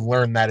like, and you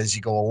learn that as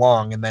you go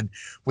along. And then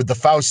with the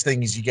Faust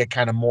things, you get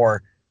kind of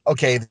more,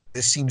 okay,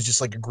 this seems just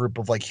like a group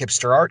of like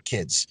hipster art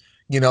kids,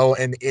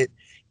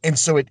 and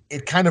so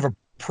it kind of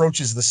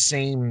approaches the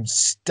same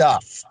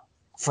stuff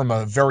from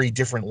a very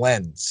different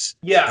lens.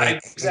 Yeah,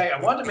 exactly.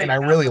 I wanted to make, and I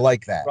really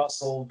like that.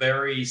 Russell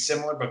very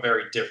similar but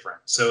very different.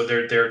 So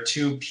they're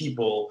two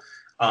people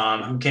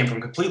who came from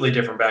completely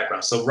different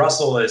backgrounds. So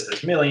Russell is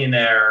this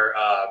millionaire.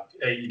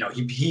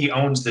 He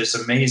owns this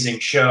amazing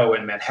show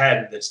in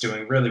Manhattan that's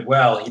doing really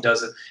well.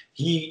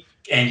 He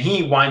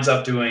winds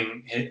up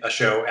doing a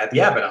show at the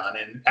Abaddon.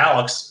 And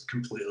Alex,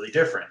 completely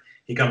different.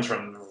 He comes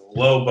from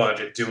low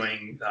budget,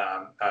 doing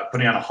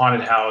putting on a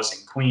haunted house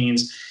in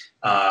Queens.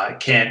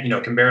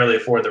 Can barely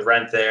afford the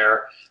rent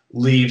there,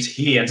 leaves.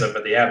 He ends up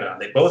at the Abaddon.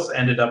 They both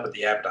ended up at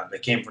the Abaddon. They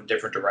came from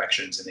different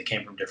directions and they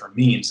came from different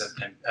means,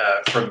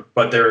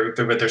 but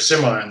they're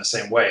similar in the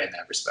same way in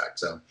that respect.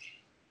 So,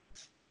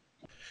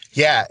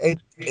 yeah,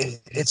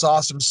 it's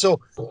awesome.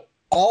 So,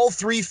 all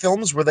three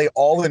films, were they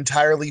all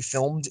entirely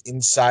filmed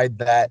inside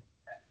that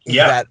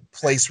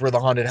place where the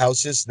haunted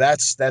house is?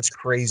 That's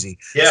crazy.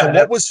 Yeah. So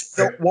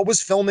what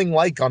was filming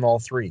like on all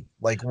three?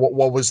 Like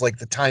what was like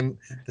the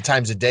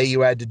times a day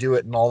you had to do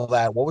it and all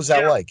that? What was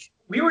that like?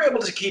 We were able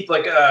to keep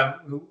like a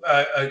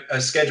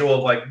schedule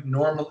of like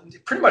normal,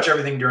 pretty much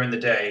everything during the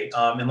day,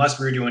 unless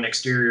we were doing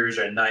exteriors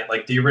at night.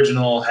 Like the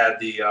original had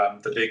the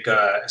big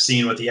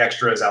scene with the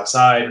extras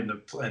outside and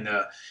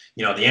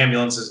the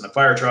ambulances and the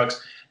fire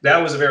trucks. That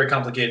was a very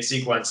complicated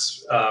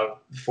sequence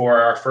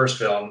for our first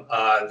film.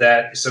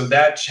 That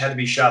had to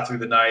be shot through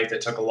the night.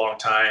 That took a long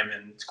time,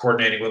 and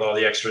coordinating with all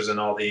the extras and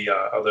all the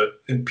other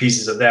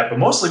pieces of that. But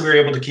mostly, we were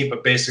able to keep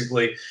it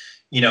basically,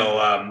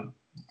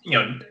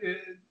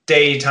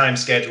 daytime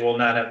schedule,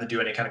 not having to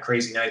do any kind of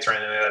crazy nights or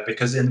anything like that.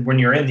 Because when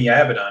you're in the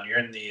Abaddon, you're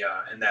in the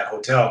in that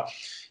hotel.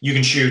 You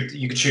can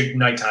shoot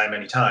nighttime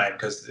anytime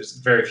because there's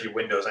very few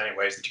windows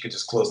anyways that you could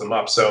just close them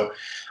up. So.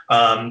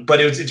 But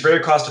it's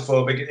very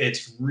claustrophobic.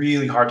 It's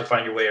really hard to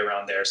find your way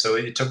around there. So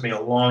it took me a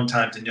long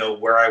time to know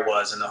where I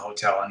was in the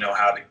hotel and know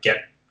how to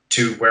get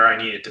to where I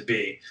needed to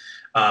be.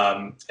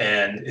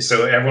 And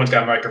so everyone's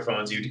got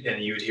microphones,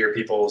 you'd hear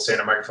people saying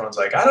on microphones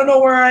like, "I don't know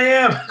where I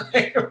am."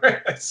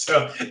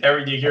 So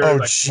you hear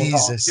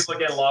Jesus. People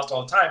getting lost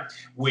all the time,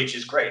 which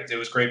is great. It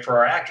was great for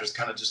our actors,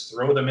 kind of just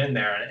throw them in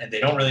there, and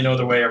they don't really know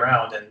their way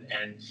around,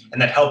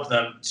 and that helped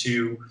them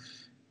to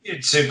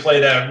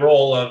play that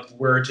role of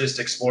we're just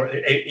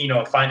exploring,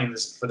 finding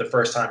this for the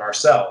first time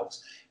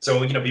ourselves.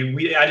 So, I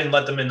didn't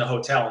let them in the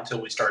hotel until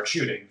we started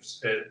shooting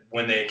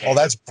when they came. Oh,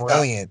 that's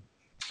brilliant.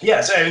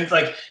 Yeah. So,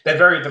 like the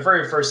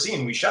very first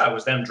scene we shot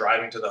was them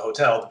driving to the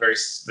hotel.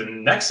 The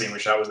next scene we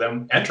shot was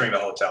them entering the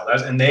hotel.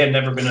 And they had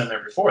never been in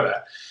there before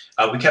that.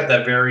 We kept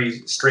that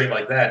very straight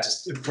like that,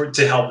 just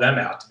to help them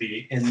out, to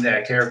be in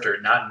that character,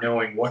 not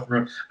knowing what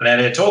room. And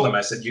I had told them, I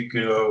said, you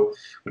can go,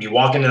 when you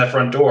walk into that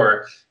front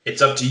door,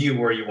 it's up to you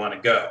where you want to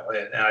go.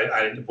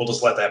 And we'll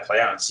just let that play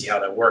out and see how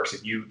that works.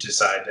 If you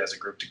decide as a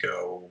group to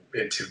go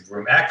into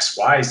room X,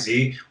 Y,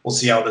 Z, we'll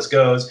see how this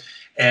goes.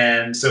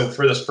 And so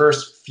for those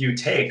first few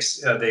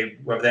takes of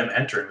them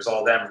entering, it was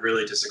all them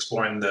really just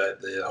exploring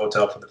the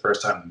hotel for the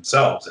first time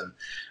themselves. And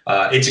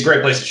it's a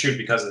great place to shoot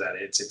because of that.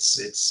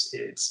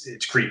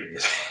 It's creepy.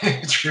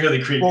 It's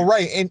really creepy. Well,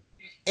 right.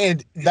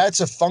 And that's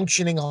a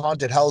functioning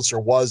haunted house,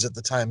 or was at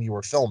the time you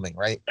were filming,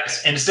 right?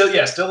 Yes, and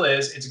still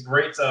is. It's a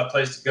great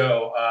place to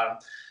go.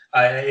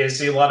 I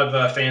see a lot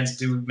of fans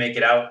do make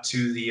it out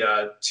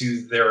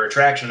to their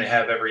attraction they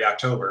have every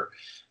October,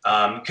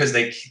 because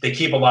they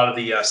keep a lot of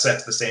the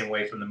sets the same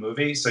way from the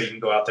movie. So you can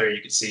go out there,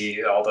 you can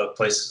see all the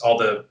places, all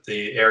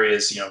the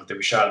areas that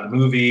we shot in the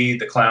movie,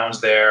 the clowns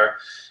there.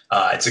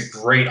 It's a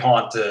great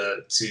haunt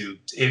to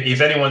if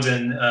anyone's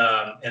in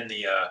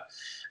the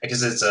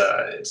because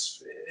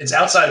it's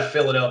outside of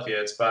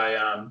Philadelphia. It's by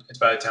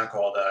a town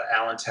called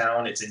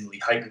Allentown. It's in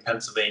Lehighton,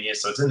 Pennsylvania.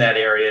 So it's in that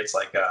area. It's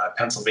like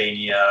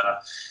Pennsylvania,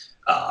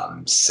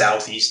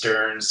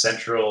 southeastern,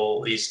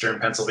 central eastern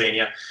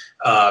Pennsylvania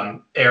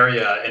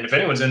area. And if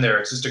anyone's in there,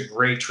 it's just a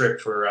great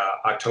trip for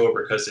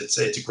October, because it's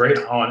a great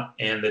haunt,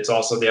 and they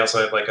also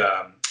have like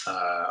a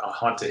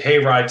haunted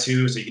hayride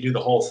too, so you can do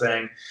the whole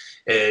thing.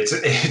 It's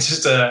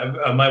just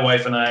my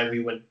wife and I,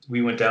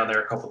 we went down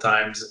there a couple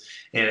times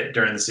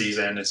during the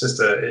season. It's just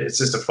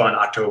a fun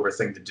October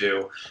thing to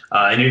do.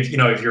 And if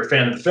you're a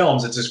fan of the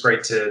films, it's just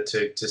great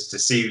to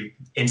see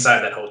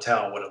inside that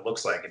hotel and what it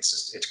looks like.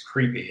 It's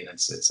creepy, and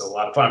it's a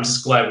lot of fun. I'm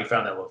just glad we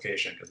found that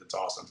location, because it's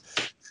awesome.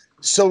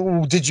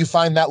 So did you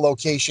find that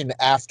location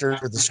after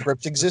the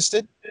script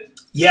existed?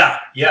 Yeah.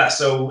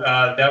 So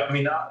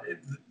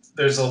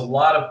there's a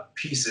lot of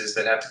pieces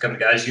that have to come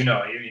together. As you've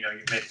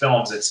made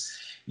films.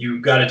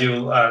 You've got to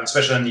do,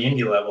 especially on the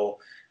indie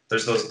level,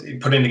 there's those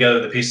putting together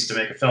the pieces to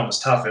make a film is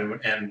tough,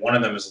 and one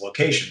of them is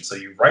location. So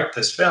you write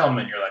this film,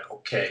 and you're like,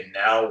 okay,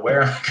 now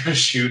where am I going to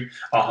shoot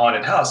a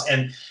haunted house?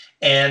 And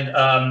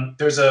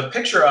there's a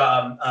picture.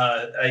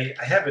 I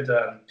have it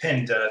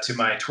pinned to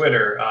my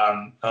Twitter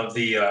of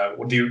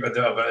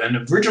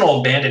an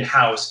original abandoned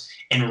house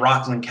in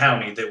Rockland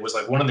County that was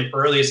like one of the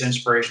earliest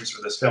inspirations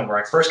for this film, where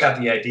I first got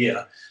the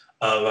idea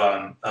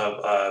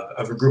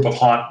of a group of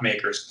haunt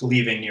makers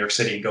leaving New York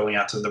City and going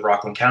out to the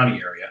Rockland County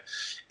area,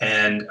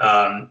 and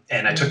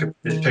I took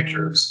this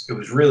picture. It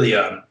was really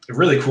a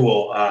really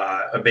cool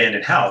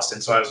abandoned house,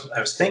 and so I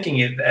was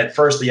thinking at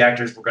first the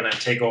actors were going to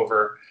take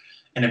over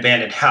an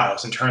abandoned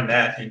house and turn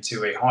that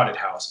into a haunted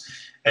house.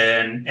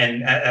 And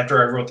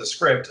after I wrote the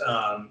script,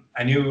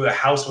 I knew a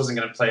house wasn't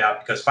going to play out,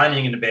 because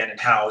finding an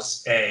abandoned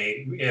house,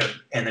 and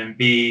then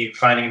B,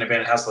 finding an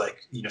abandoned house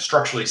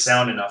structurally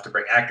sound enough to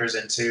bring actors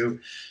into,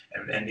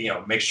 and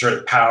make sure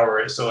the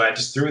power. So I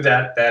just threw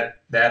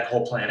that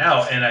whole plan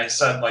out, and I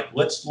said, like,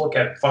 let's look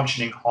at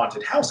functioning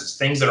haunted houses,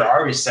 things that are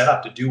already set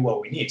up to do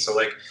what we need. So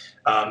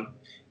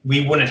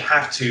we wouldn't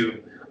have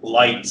to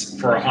light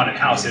for a haunted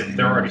house if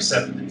they're already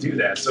set to do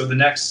that. So the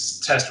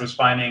next test was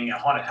finding a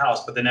haunted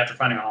house, but then after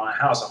finding a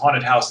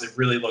haunted house that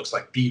really looks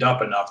like beat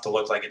up enough to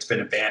look like it's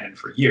been abandoned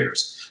for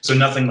years. So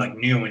nothing like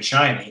new and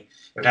shiny. It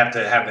would have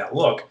to have that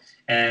look.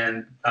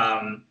 And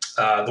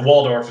the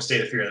Waldorf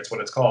Estate of Fear, that's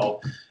what it's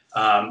called.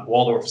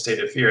 Waldorf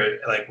Estate of Fear,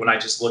 like when I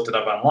just looked it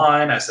up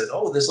online, I said,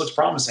 oh, this looks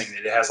promising.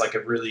 It has like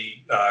a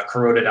really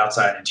corroded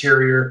outside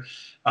interior.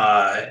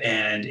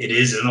 And it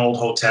is an old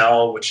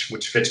hotel, which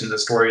fits into the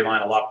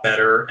storyline a lot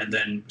better. And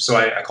then, so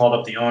I called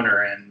up the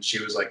owner, and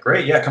she was like,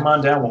 great, yeah, come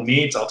on down, we'll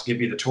meet, I'll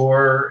give you the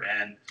tour.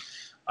 And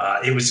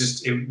it was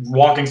just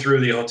walking through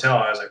the hotel,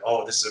 I was like,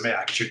 oh, this is amazing.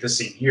 I can shoot this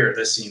scene here,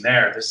 this scene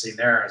there, this scene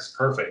there. It's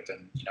perfect.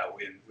 And,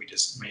 we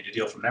just made a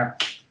deal from there.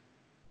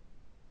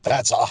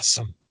 That's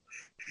awesome.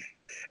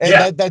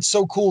 And that's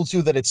so cool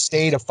too, that it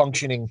stayed a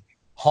functioning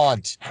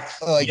haunt.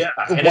 What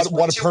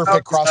a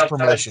perfect cross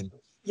promotion.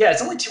 Yeah,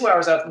 it's only 2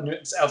 hours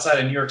outside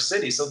of New York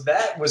City, so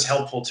that was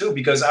helpful too,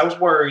 because I was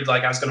worried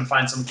I was going to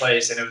find some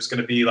place and it was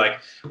going to be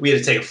we had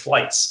to take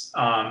flights,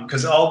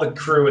 because all the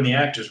crew and the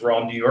actors were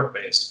all New York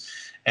based,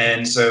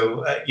 and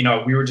so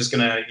we were just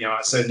gonna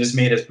so this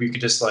made us, we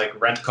could just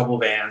rent a couple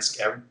of vans,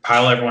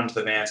 pile everyone into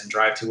the vans, and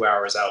drive 2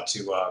 hours out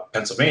to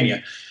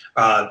Pennsylvania.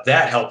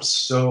 That helped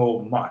so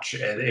much,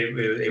 and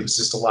it was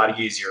just a lot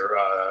easier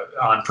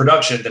on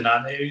production than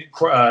on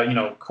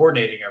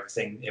coordinating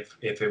everything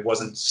if it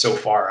wasn't so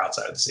far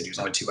outside of the city. It was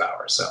only 2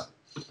 hours. So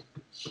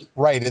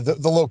right,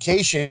 the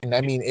location,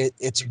 I mean,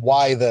 it's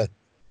one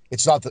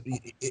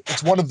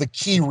of the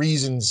key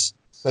reasons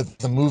that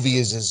the movie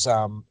is as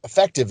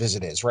effective as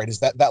it is, right? Is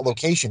that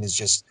location is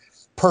just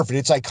perfect.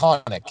 It's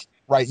iconic,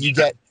 right? You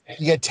get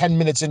 10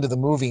 minutes into the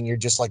movie and you're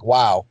just like,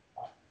 wow,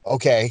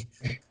 okay.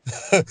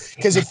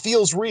 Because it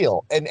feels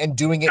real, and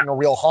doing it in a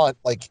real haunt,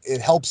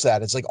 it helps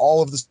that. It's like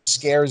all of the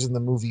scares in the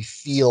movie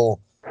feel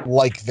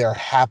like they're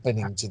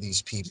happening to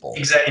these people.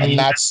 Exactly. And you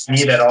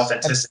need that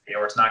authenticity,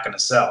 or it's not going to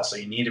sell. So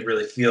you need to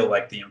really feel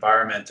like the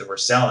environment that we're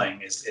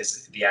selling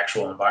is the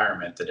actual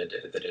environment that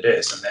it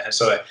is. And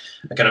so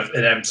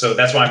so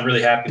that's why I'm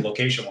really happy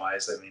location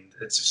wise. I mean,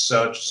 it's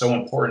so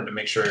important to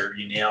make sure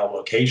you nail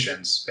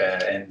locations.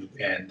 And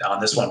on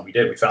this one, we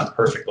did. We found the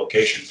perfect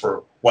location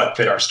for what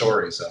fit our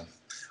story. So.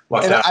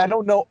 And I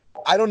don't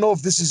know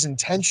if this is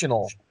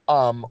intentional,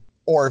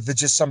 or if it's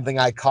just something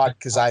I caught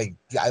because I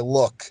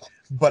look.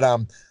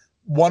 But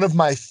one of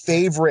my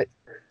favorite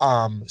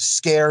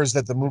scares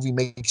that the movie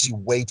makes you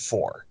wait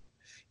for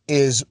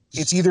is,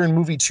 it's either in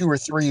movie 2 or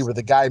 3 where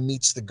the guy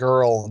meets the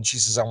girl and she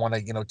says, I want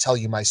to tell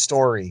you my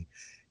story,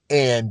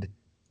 and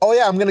oh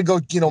yeah, I'm gonna go,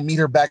 meet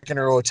her back in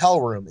her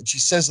hotel room. And she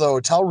says the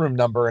hotel room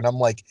number, and I'm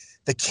like,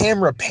 the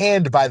camera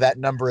panned by that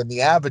number in the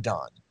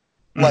Abaddon.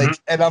 Mhm.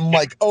 And I'm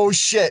like, oh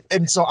shit.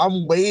 And so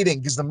I'm waiting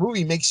because the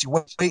movie makes you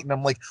wait. And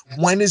I'm like,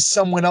 when is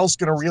someone else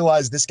going to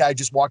realize this guy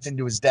just walked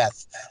into his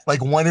death?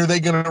 Like, when are they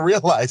going to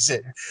realize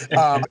it?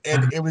 And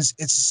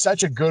it's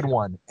such a good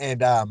one.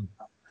 And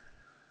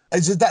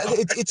it's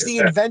the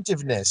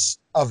inventiveness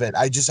of it.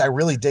 I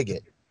really dig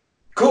it.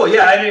 Cool.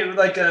 Yeah. I mean,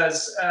 like, are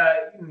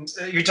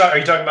you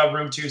talking about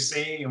Room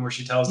 2C and where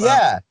she tells them?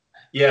 Yeah.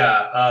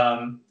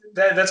 Yeah.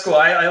 That's cool.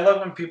 I love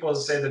when people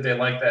say that they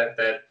like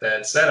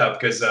that setup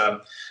because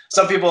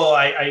some people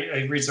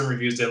I read some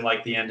reviews didn't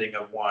like the ending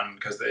of one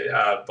because they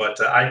but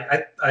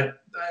I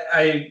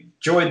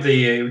enjoyed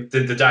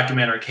the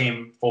documentary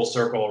came full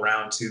circle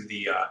around to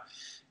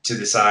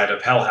the side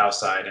of Hell House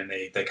side, and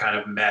they kind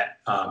of met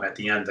at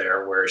the end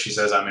there, where she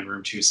says, "I'm in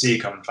room 2C,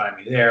 come and find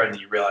me there," and then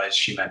you realize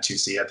she meant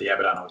 2C at the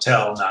Abaddon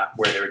Hotel, not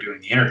where they were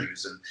doing the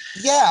interviews. And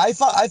yeah, I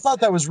thought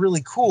that was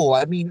really cool.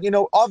 I mean,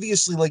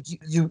 obviously, like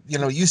you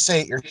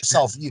say it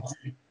yourself.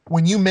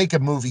 When you make a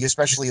movie,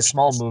 especially a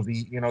small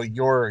movie,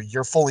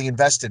 you're fully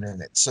invested in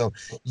it, so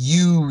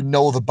you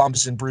know the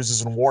bumps and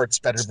bruises and warts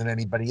better than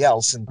anybody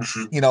else. And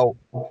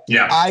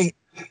yeah,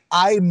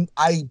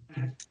 I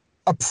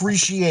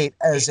appreciate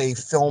as a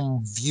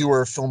film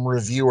viewer, film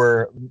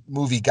reviewer,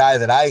 movie guy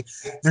that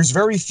there's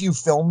very few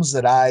films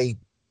that I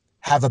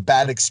have a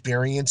bad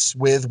experience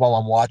with while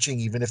I'm watching,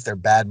 even if they're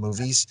bad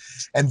movies.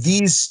 And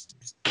these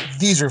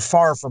are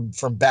far from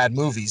bad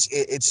movies.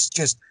 It's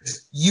just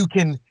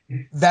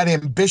that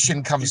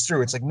ambition comes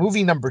through. It's like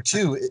movie number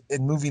 2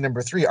 and movie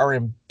number 3 are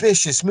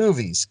ambitious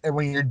movies, and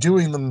when you're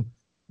doing them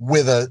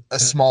with a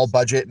small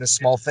budget and a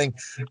small thing,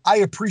 I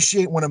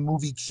appreciate when a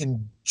movie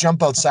can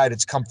jump outside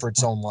its comfort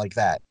zone like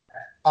that,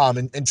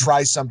 and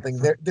try something.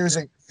 There's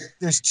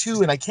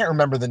 2, and I can't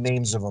remember the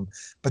names of them,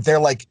 but they're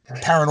like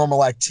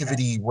Paranormal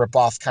Activity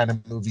ripoff kind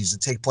of movies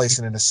that take place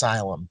in an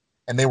asylum,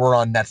 and they were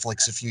on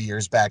Netflix a few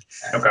years back.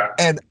 okay,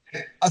 And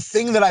a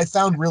thing that I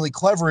found really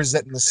clever is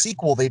that in the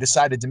sequel, they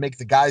decided to make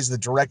the guys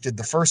that directed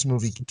the first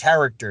movie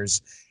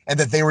characters, and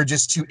that they were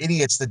just 2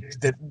 idiots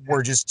that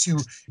were just 2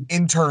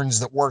 interns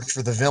that worked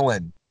for the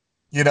villain,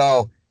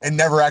 and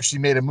never actually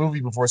made a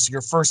movie before. So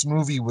your first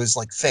movie was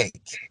like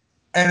fake.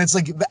 And it's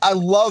like, I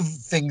love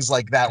things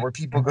like that where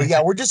people go,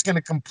 yeah, we're just going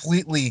to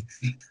completely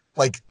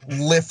like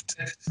lift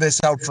this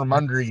out from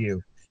under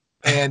you.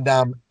 And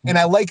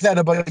I like that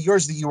about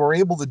yours, that you were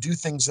able to do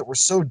things that were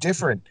so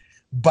different,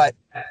 but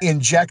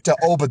inject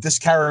but this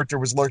character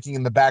was lurking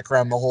in the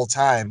background the whole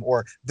time,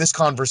 or this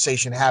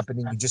conversation happened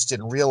and you just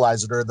didn't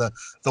realize it, or the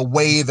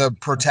way the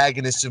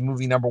protagonist of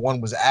movie number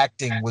 1 was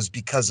acting was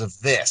because of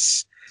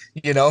this,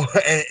 and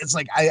it's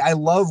like, I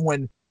love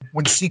when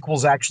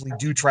sequels actually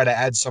do try to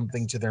add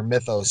something to their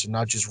mythos and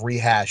not just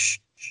rehash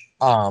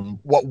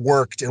what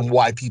worked and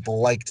why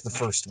people liked the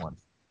first one.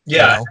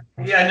 yeah,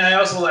 yeah. And I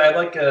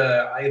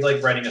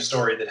like writing a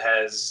story that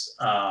has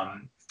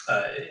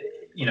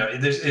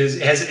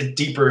it has a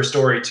deeper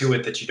story to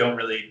it that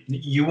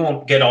you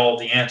won't get all of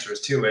the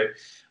answers to it,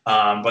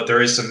 but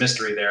there is some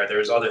mystery there.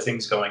 There's other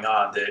things going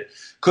on that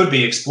could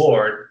be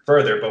explored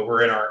further, but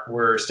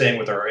we're staying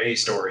with our A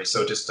story.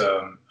 So just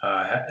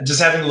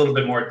having a little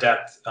bit more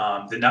depth,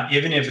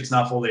 even if it's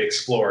not fully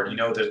explored,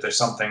 there's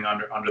something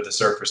under the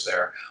surface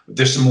there.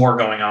 There's some more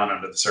going on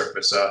under the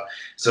surface.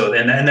 So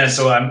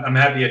I'm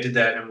happy I did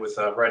that, and with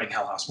writing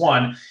Hell House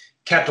 1.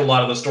 Kept a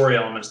lot of the story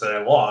elements that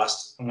I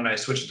lost when I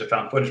switched to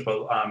found footage,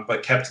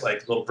 but kept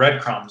like little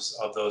breadcrumbs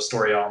of those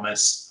story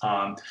elements.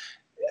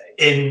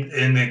 In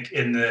the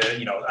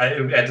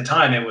at the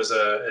time it was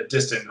a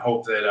distant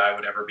hope that I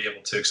would ever be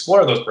able to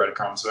explore those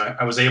breadcrumbs. So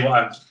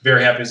I'm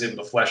very happy I was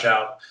able to flesh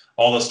out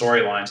all the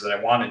storylines that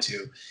I wanted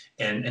to,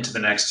 and into the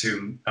next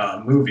 2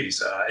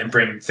 movies, and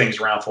bring things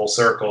around full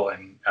circle.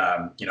 And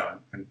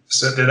and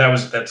so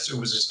it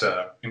was just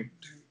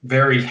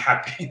very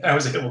happy I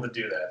was able to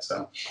do that.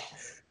 So.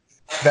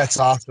 That's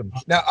awesome.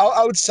 Now,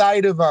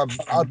 outside of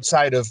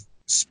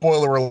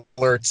spoiler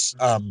alerts,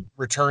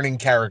 returning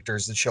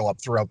characters that show up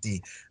throughout the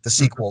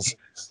sequels,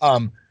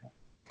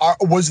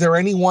 was there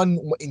anyone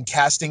in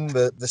casting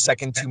the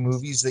second 2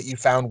 movies that you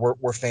found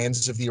were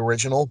fans of the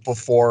original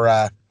before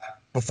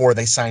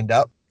they signed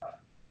up?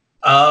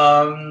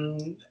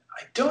 I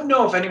don't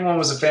know if anyone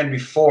was a fan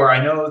before.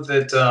 I know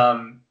that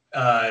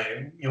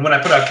when I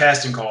put out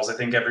casting calls, I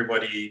think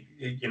everybody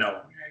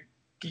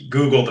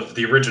Googled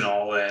the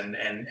original and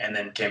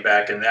then came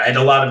back, and I had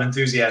a lot of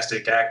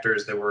enthusiastic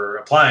actors that were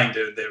applying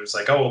to. They was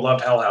like, "Oh,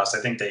 loved Hell House." I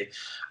think they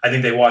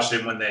watched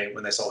it when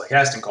they saw the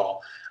casting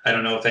call. I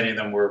don't know if any of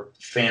them were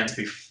fans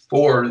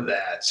before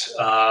that.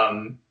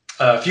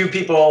 A few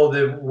people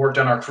that worked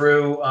on our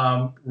crew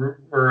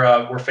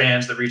were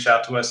fans that reached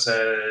out to us,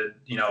 said,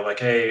 like,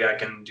 "Hey, I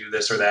can do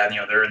this or that."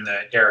 They're in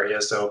the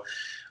area, so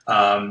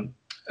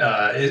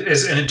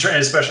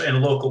especially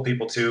in local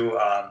people too.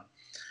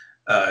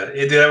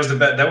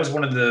 That was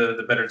one of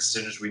the better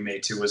decisions we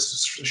made too,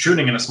 was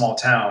shooting in a small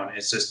town.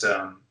 It's just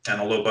and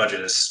a low budget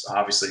is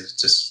obviously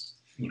just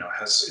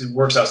it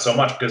works out so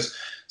much because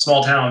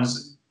small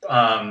towns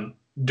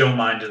don't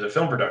mind the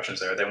film productions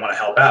there. They want to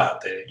help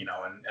out.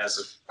 And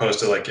as opposed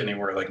to like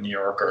anywhere like New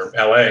York or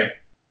LA,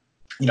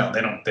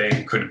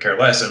 they couldn't care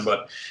less.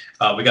 But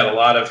we got a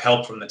lot of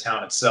help from the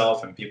town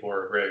itself, and people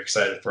were very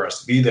excited for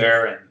us to be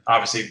there. And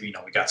obviously,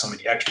 we got so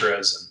many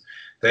extras, and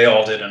they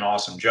all did an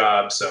awesome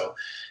job. So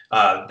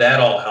that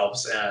all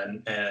helps.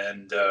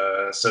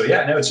 So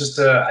yeah, no, it's just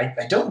I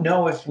don't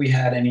know if we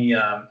had any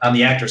on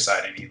the actor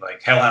side, any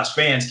like Hell House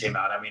fans came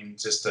out. I mean,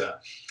 just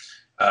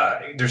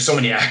there's so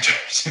many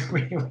actors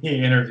we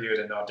interviewed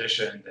and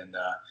auditioned, and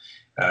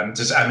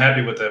I'm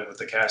happy with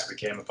the cast we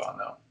came upon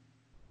though.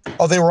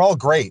 Oh, they were all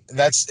great.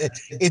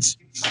 It's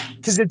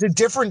because it's a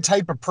different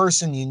type of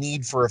person you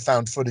need for a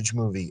found footage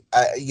movie.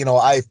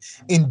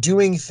 In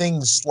doing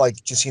things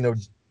like just,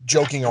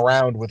 joking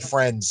around with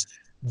friends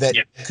that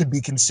could be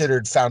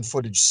considered found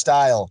footage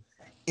style,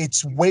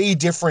 it's way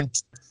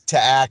different to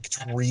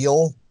act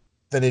real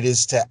than it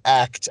is to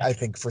act, I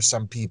think, for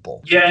some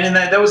people. Yeah, and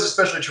that was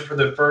especially true for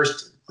the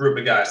first group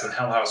of guys in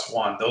Hell House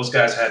 1. Those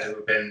guys had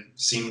to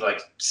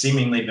have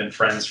seemingly been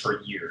friends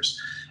for years,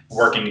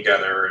 working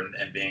together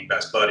and being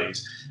best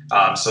buddies.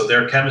 So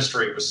their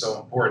chemistry was so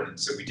important.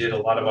 So we did a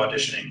lot of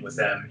auditioning with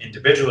them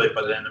individually,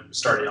 but then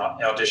started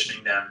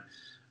auditioning them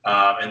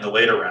in the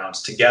later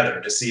rounds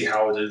together to see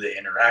how do they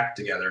interact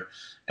together.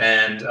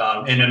 And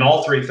in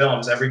all three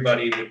films,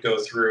 everybody would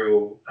go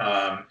through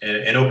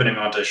an opening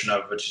audition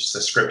of which is a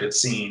scripted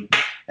scene.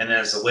 And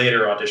as the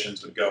later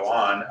auditions would go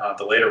on,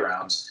 the later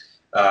rounds,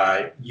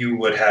 you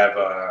would have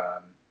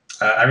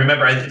I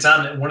remember it's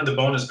on one of the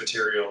bonus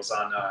materials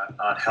on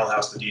Hell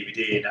House the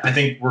DVD, and I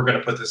think we're going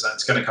to put this on.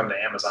 It's going to come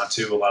to Amazon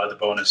too. A lot of the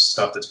bonus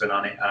stuff that's been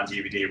on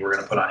DVD, we're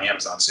going to put on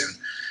Amazon soon.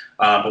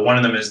 But one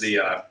of them is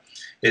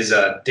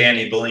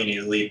Danny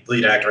Bellini,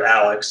 lead actor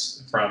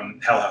Alex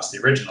from Hell House the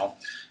original,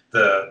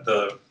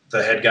 the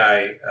head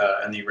guy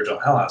in the original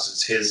Hell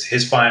House. It's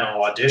his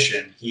final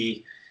audition.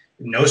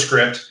 No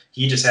script.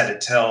 He just had to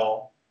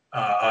tell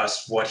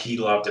us what he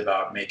loved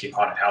about making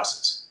haunted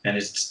houses. And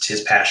it's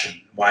his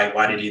passion.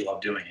 Why did he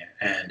love doing it?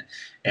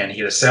 And he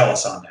had to sell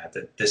us on that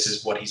this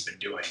is what he's been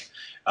doing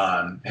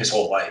his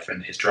whole life,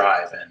 and his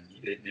drive,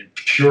 and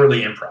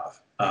purely improv,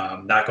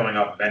 not going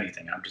off of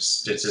anything.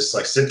 It's just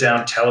like, sit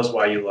down, tell us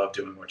why you love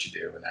doing what you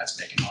do, and that's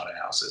making haunted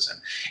houses.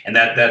 And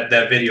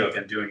that video of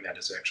him doing that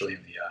is actually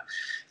in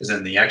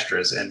the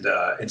extras. And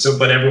so,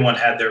 but everyone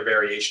had their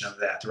variation of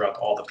that throughout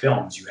all the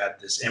films. You had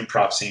this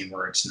improv scene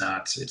where it's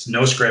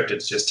no script.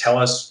 It's just, tell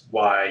us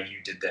why you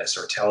did this,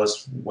 or tell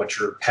us what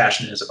your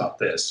passion is about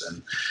this.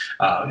 And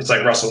it's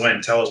like Russell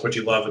Wynn, tell us what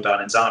you love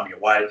about Insomnia.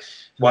 Why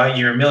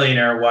you're a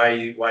millionaire? Why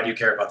do you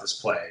care about this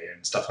play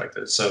and stuff like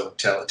this? So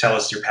tell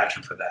us your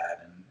passion for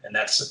that. And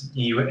that's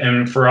you.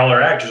 And for all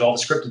our actors, all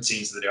the scripted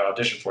scenes that they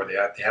audition for, they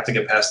have to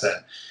get past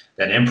that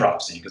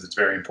improv scene, because it's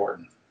very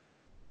important.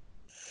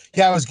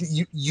 Yeah,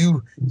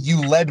 you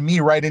led me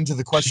right into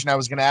the question I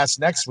was going to ask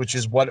next, which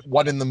is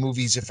what in the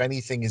movies, if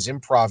anything, is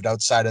improv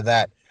outside of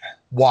that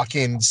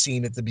walk-in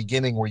scene at the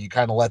beginning where you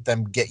kind of let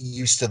them get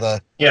used to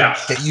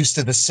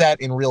the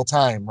set in real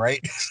time, right?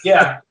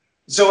 Yeah.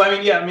 So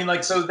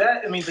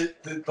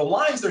the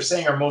lines they're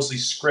saying are mostly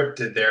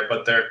scripted there,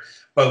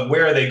 but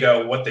where they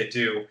go, what they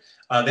do,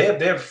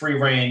 they have free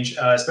range,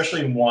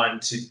 especially in one,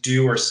 to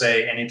do or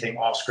say anything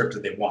off script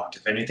that they want.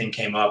 If anything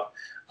came up.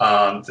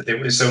 So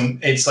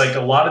it's like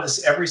a lot of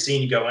this, every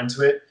scene you go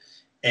into it,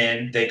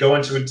 and they go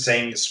into it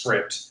saying the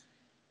script.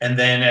 And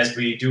then as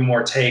we do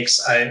more takes,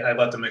 I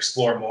let them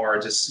explore more.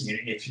 Just,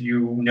 if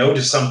you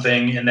notice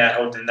something in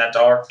that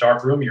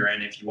dark room you're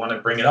in, if you want to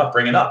bring it up,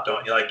 bring it up.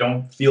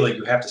 Don't feel like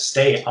you have to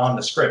stay on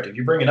the script. If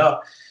you bring it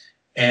up,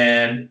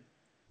 and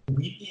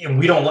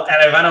we don't,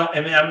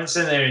 and if I'm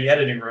sitting there in the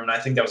editing room and I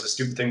think that was a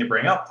stupid thing to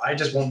bring up,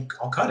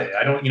 I'll cut it.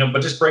 I don't,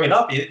 but just bring it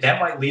up.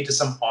 That might lead to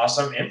some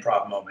awesome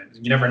improv moment.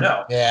 You never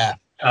know. Yeah.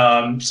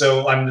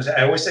 So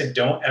I always say,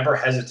 don't ever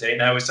hesitate.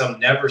 And I always tell them,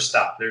 never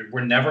stop.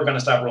 We're never going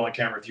to stop rolling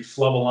camera. If you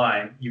flub a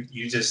line,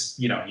 you just,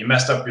 you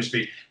messed up your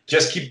speed.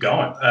 Just keep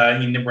going.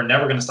 We're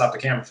never going to stop the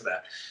camera for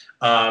that.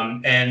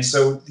 And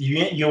so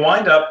you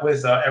wind up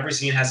with every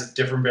scene has a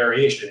different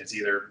variation. It's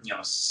either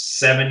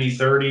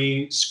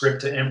 70-30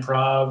 script to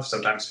improv,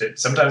 sometimes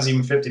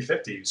even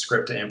 50-50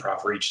 script to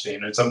improv for each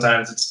scene, and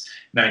sometimes it's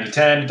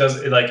 90-10.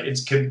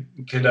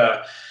 It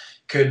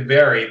could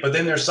vary. But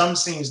then there's some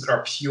scenes that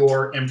are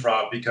pure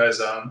improv, because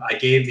I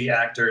gave the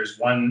actors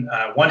one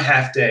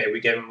half day.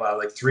 We gave them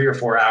like 3 or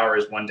 4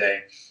 hours one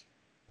day.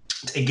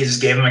 It just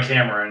gave them a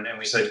camera, and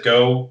we said,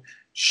 go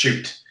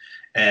shoot.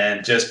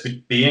 And just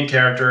be in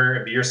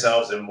character, be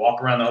yourselves, and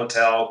walk around the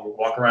hotel,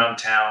 walk around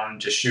town,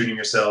 just shooting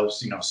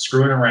yourselves,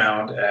 screwing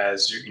around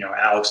as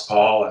Alex,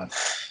 Paul,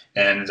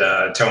 and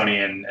Tony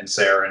and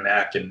Sarah and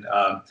Mac,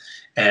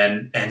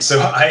 and so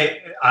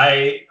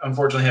I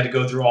unfortunately had to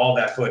go through all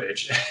that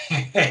footage,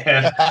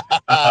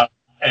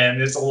 and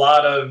there's a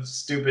lot of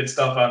stupid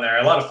stuff on there,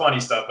 a lot of funny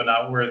stuff, but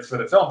not worth for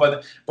the film.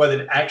 But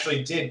it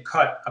actually did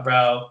cut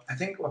I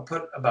think I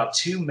put about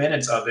 2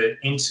 minutes of it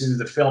into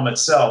the film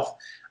itself.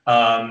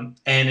 And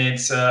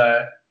it's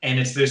and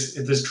it's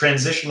this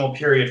transitional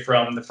period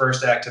from the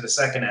first act to the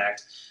second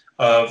act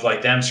of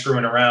like them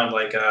screwing around,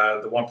 like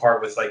the one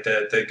part with like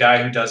the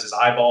guy who does his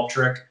eyeball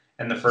trick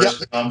in the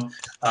first film,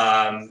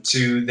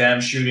 to them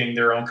shooting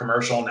their own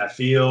commercial in that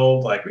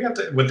field. Like we have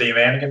to with the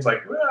mannequins,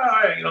 like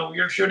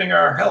you're shooting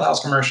our Hell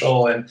House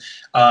commercial, and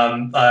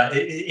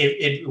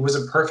it was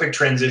a perfect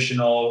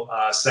transitional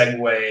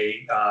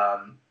segue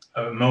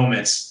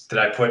moments that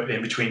I put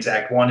in between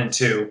Act 1 and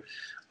 2.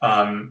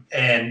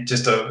 And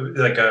just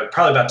a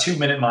probably about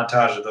 2-minute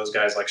montage of those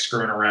guys like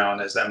screwing around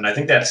as them. And I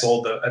think that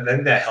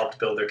helped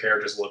build their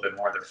characters a little bit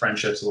more, their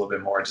friendships a little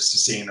bit more, just to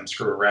seeing them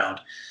screw around.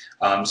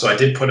 So I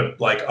did put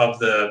of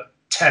the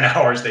 10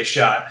 hours they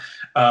shot,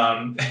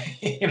 I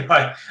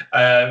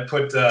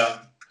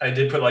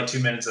did put like 2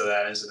 minutes of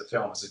that into the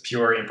film. It's a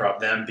pure improv,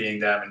 them being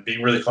them and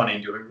being really funny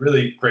and doing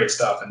really great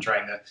stuff and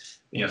trying to,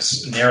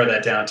 narrow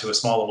that down to a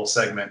small little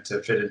segment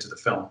to fit into the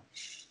film.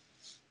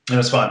 It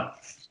was fun.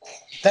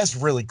 That's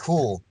really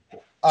cool.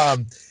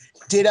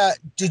 Did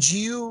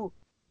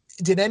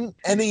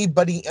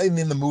anybody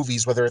in the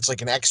movies, whether it's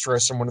like an extra or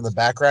someone in the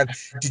background,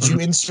 did you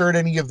insert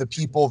any of the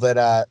people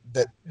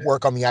that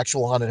work on the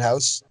actual haunted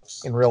house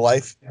in real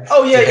life?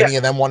 Oh yeah, Did any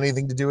of them want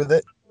anything to do with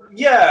it?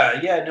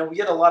 Yeah. No, we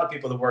had a lot of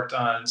people that worked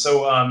on.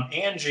 So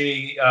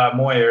Angie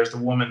Moyer is the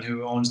woman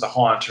who owns the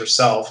haunt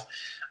herself.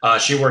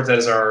 She worked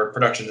as our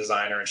production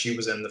designer, and she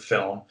was in the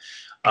film.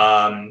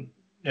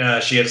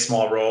 She had a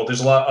small role. There's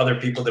a lot of other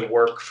people that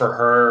work for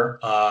her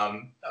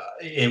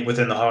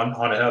within the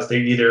haunted house. They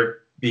either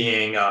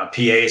being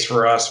PAs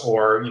for us,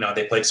 or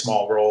they played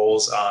small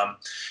roles,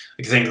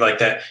 things like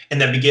that. In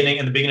the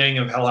beginning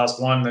of Hell House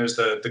 1, there's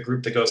the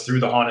group that goes through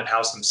the haunted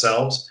house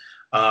themselves,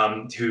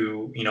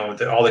 who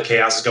all the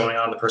chaos is going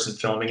on. The person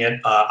filming it.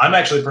 I'm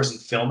actually the person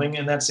filming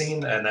in that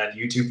scene and that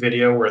YouTube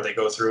video where they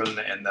go through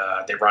and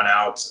they run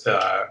out.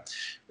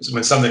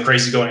 When something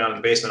crazy is going on in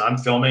the basement, I'm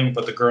filming,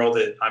 but the girl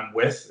that I'm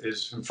with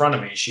is in front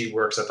of me. She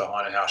works at the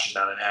haunted house. She's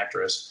not an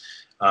actress.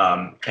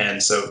 But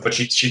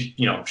she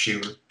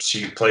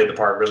played the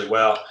part really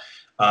well.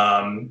 We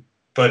had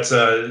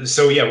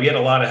a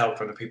lot of help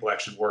from the people who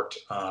actually worked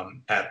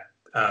at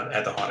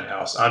the haunted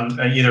house, on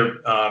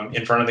either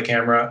in front of the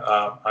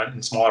camera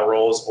in smaller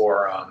roles,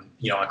 or on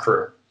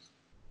crew.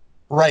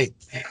 Right.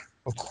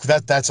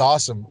 That's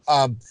awesome.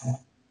 I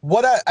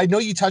know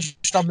you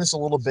touched on this a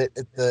little bit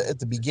at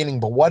the beginning,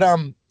 but what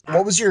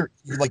was your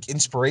like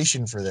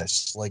inspiration for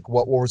this? Like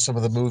what were some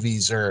of the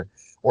movies or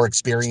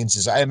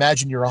experiences? I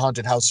imagine you're a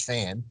haunted house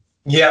fan.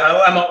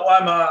 Yeah, I'm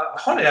a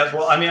haunted house.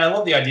 Well, I mean, I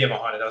love the idea of a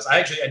haunted house.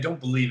 I don't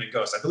believe in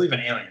ghosts. I believe in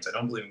aliens. I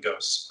don't believe in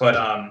ghosts. But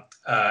I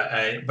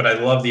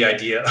love the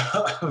idea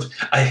of.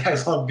 I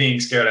love being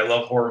scared. I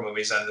love horror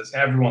movies, and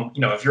everyone,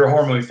 if you're a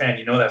horror movie fan,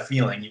 you know that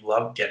feeling. You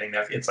love getting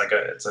that. It's a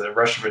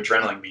rush of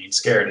adrenaline being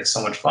scared. It's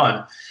so much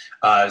fun.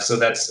 So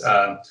that's.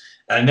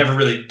 I never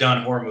really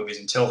done horror movies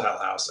until Hell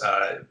House,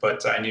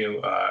 but I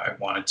knew I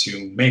wanted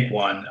to make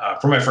one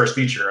for my first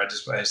feature. I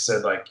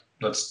said like,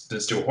 let's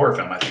do a horror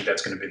film. I think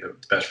that's going to be the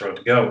best road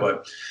to go.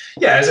 But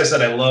yeah, as I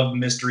said, I love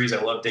mysteries.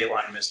 I love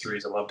Dateline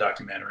mysteries. I love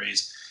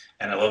documentaries,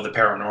 and I love the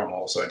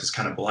paranormal. So I just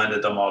kind of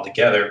blended them all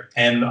together.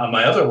 And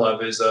my other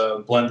love is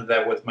blended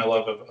that with my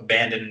love of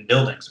abandoned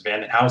buildings,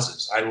 abandoned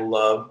houses. I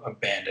love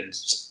abandoned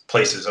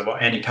places of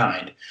any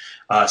kind.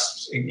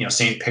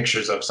 Seeing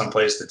pictures of some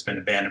place that's been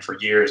abandoned for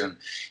years, and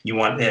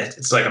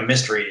it's like a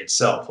mystery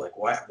itself. Like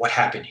what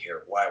happened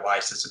here? Why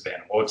is this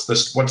abandoned? What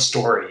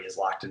story is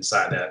locked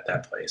inside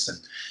that place?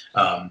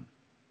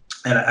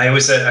 And I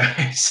always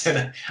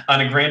said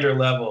on a grander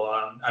level,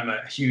 I'm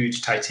a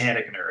huge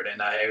Titanic nerd, and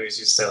I always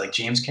used to say like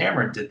James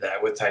Cameron did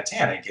that with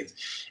Titanic.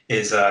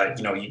 There's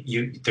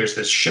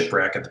this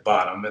shipwreck at the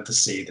bottom of the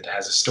sea that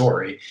has a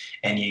story,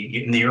 and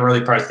in the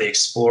early parts they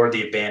explore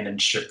the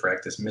abandoned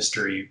shipwreck, this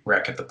mystery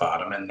wreck at the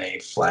bottom, and they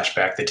flash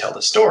back, they tell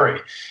the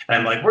story. And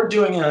I'm like, we're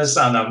doing this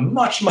on a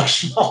much,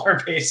 much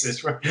smaller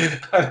basis,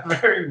 a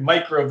very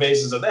micro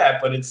basis of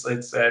that, but it's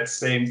that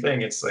same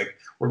thing. It's like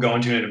we're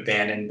going to an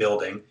abandoned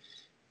building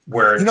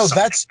where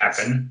that's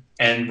happened,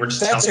 and we're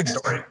just telling the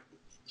story.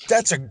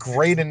 That's a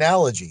great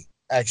analogy,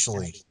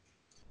 actually.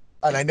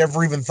 And I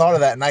never even thought of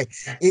that. And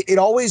it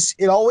always,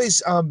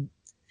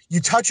 you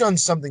touch on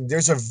something.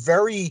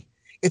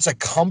 It's a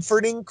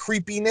comforting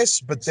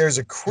creepiness, but there's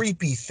a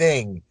creepy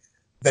thing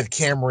that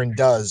Cameron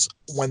does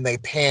when they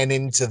pan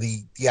into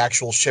the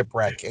actual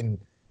shipwreck and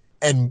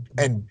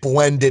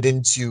blend it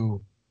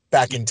into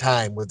back in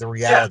time with the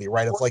reality,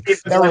 right? Of like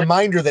that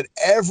reminder that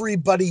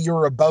everybody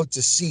you're about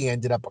to see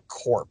ended up a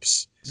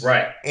corpse.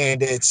 Right.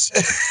 And it's,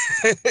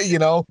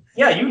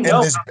 Yeah, and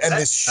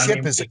this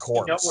ship is a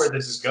corpse. We know where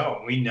this is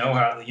going. We know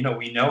how it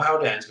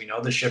ends. We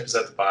know the ship is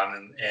at the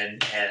bottom,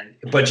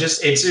 but it's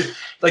just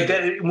like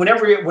that.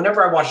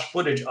 Whenever I watch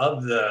footage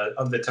of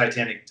the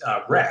Titanic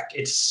wreck,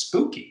 it's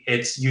spooky.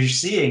 You're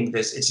seeing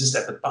this. It's just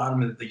at the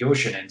bottom of the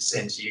ocean, and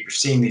you're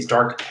seeing these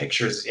dark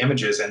pictures,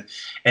 images, and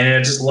I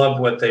just love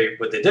what they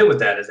did with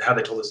that. Is how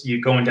they told us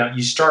you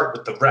start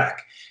with the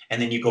wreck,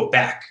 and then you go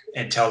back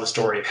and tell the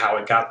story of how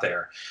it got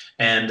there.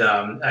 And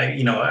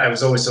I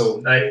was always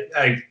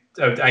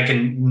I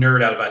can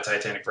nerd out about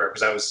Titanic forever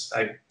because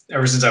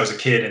ever since I was a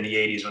kid in the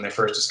 '80s when they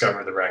first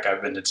discovered the wreck,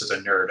 I've been such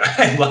a nerd.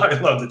 I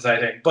love the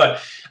Titanic.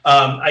 But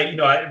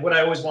what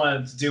I always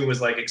wanted to do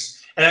was like,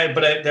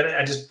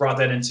 I just brought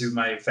that into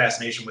my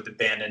fascination with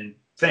abandoned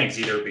things,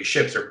 either it be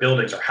ships or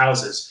buildings or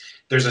houses.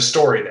 There's a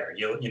story there,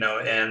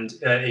 and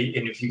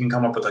if you can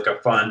come up with like a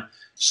fun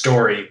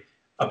story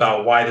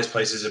about why this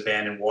place is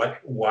abandoned,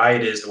 why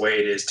it is the way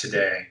it is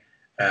today.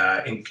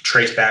 And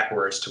trace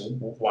backwards to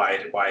why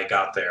it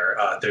got there.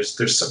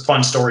 There's some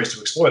fun stories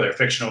to explore there,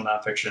 fictional,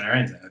 not fiction, or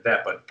anything like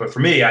that. But for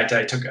me, I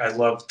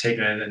love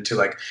taking it into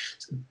like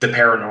the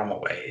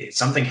paranormal way.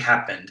 Something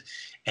happened,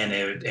 and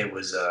it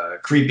was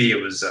creepy.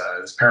 It was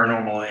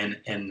paranormal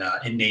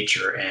in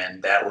nature,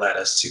 and that led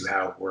us to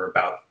how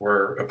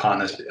we're upon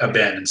this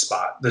abandoned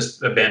spot,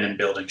 this abandoned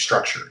building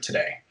structure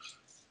today.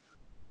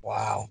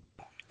 Wow.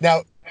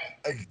 Now,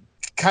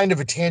 kind of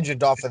a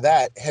tangent off of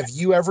that. Have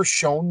you ever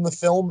shown the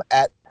film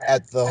at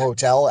the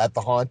hotel, at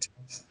the Haunt?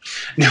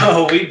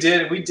 No, we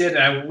did.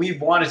 We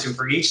wanted to.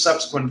 For each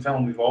subsequent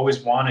film, we've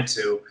always wanted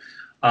to.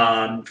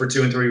 For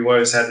 2 and 3, we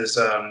always had this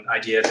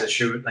idea to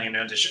shoot, an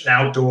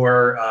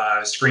outdoor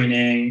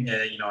screening,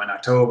 in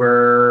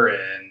October,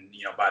 and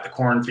by the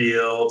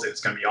cornfields.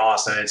 It's going to be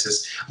awesome. It's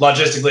just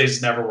logistically,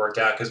 it's never worked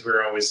out because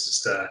we're always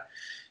just.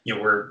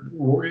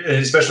 We're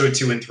especially with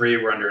 2 and 3,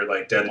 we're under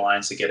like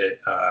deadlines to get it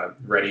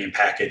ready and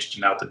packaged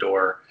and out the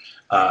door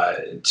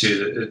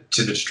to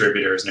the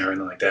distributors and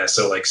everything like that.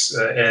 So like,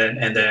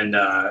 and then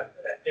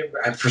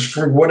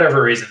for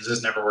whatever reasons,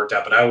 this never worked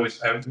out. But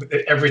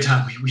every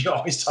time we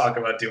always talk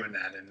about doing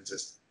that, and it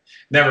just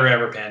never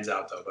ever pans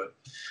out though. But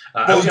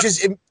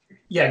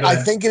I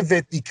think of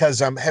it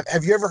because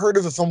have you ever heard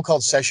of a film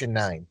called Session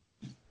 9?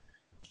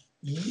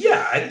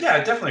 Yeah, I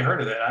definitely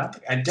heard of it. I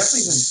definitely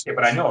didn't see it,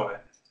 but I know of it.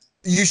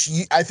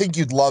 I think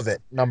you'd love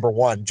it. Number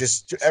one,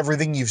 just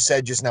everything you've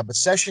said just now. But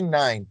Session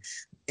 9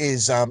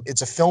 is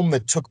it's a film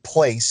that took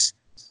place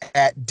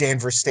at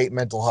Danvers State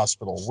Mental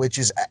Hospital, which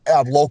is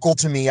local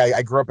to me.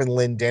 I grew up in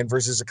Lynn.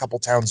 Danvers is a couple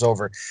towns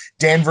over.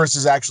 Danvers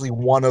is actually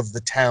one of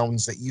the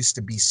towns that used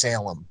to be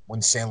Salem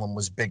when Salem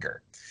was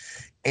bigger,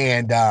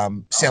 and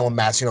Salem,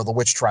 Mass. The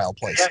witch trial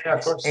place. Yeah,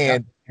 of course.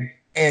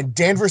 And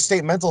Danvers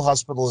State Mental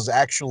Hospital is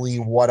actually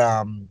what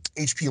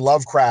H.P.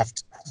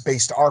 Lovecraft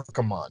based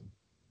Arkham on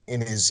in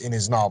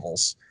his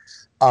novels.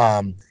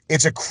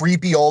 It's a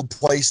creepy old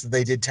place that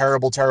they did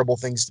terrible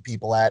things to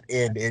people at,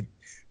 and it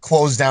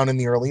closed down in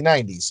the early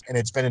 90s, and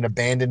it's been an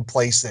abandoned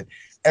place that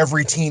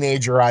every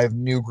teenager I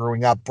knew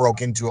growing up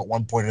broke into at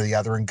one point or the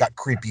other and got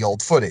creepy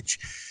old footage,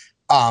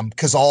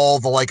 because all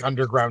the like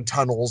underground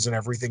tunnels and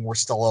everything were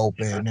still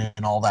open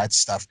and all that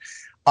stuff.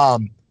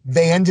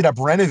 They ended up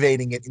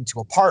renovating it into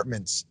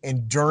apartments,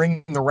 and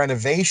during the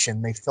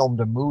renovation, they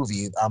filmed a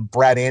movie.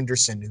 Brad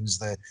Anderson, who's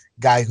the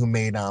guy who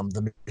made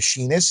The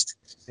Machinist,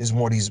 is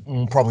what he's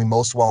probably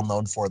most well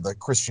known for. The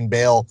Christian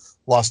Bale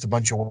lost a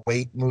bunch of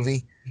weight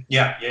movie.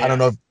 Yeah. I don't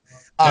know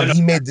if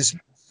he made this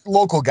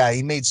local guy.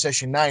 He made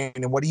Session 9,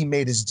 and what he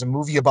made is it's a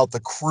movie about the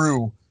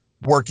crew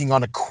working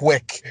on a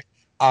quick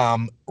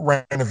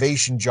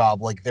renovation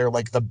job. Like they're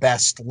like the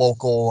best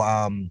local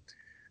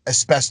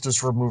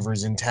asbestos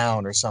removers in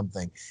town or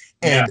something,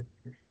 and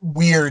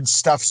weird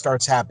stuff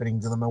starts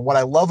happening to them. And what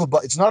I love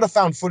about it's not a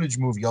found footage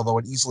movie, although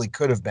it easily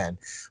could have been.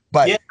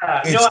 But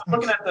I'm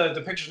looking at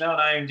the pictures now on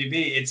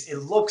IMDb. It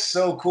looks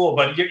so cool,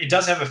 but it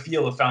does have a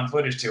feel of found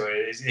footage to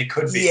it. It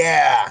could be.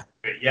 Yeah.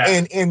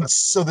 And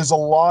so there's a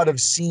lot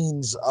of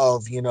scenes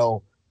of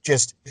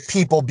just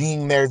people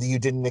being there that you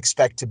didn't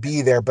expect to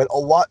be there, but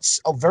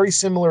very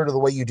similar to the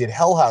way you did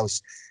Hell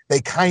House.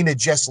 They kind of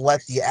just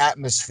let the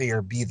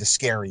atmosphere be the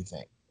scary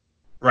thing.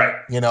 Right.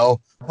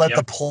 Let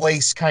the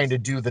place kind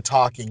of do the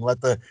talking, let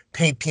the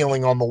paint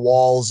peeling on the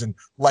walls and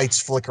lights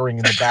flickering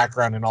in the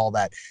background and all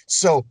that.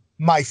 So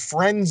my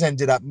friends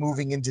ended up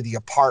moving into the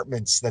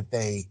apartments that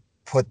they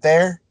put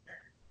there.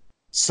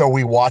 So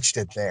we watched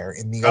it there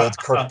in the old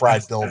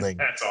Kirkbride building.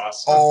 That's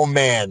awesome. Oh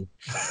man.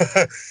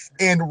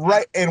 And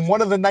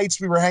one of the nights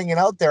we were hanging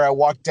out there, I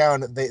walked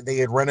down, they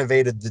had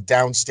renovated the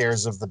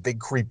downstairs of the big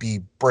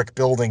creepy brick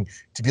building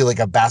to be like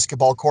a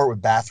basketball court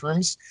with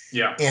bathrooms.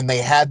 Yeah. And they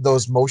had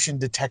those motion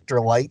detector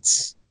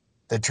lights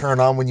that turn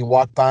on when you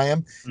walk by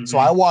them. Mm-hmm. So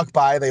I walk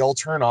by, they all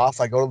turn off.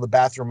 I go to the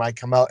bathroom, I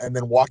come out, and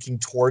then walking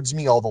towards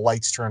me, all the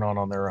lights turn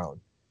on their own.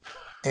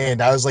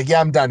 And I was like, yeah,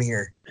 I'm done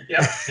here.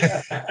 Yeah.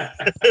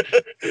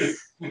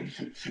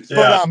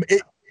 But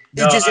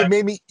it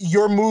made me,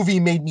 your movie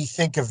made me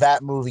think of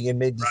that movie and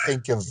made me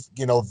think of,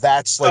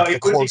 that's like the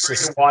closest. It would be great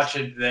to watch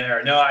it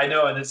there. No, I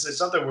know. And it's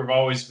something we've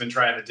always been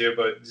trying to do,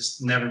 but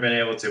just never been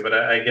able to. But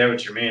I get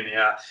what you mean.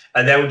 Yeah.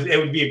 And it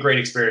would be a great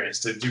experience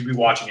to be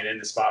watching it in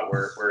the spot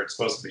where it's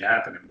supposed to be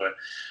happening. But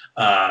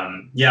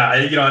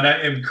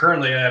and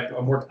currently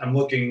I'm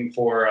looking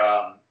for,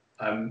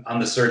 I'm on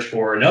the search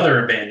for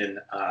another abandoned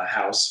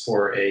house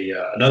for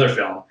another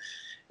film,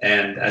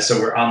 and so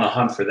we're on the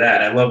hunt for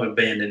that. I love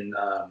abandoned.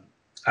 I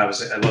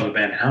love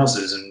abandoned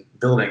houses and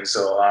buildings.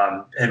 So,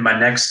 and my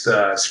next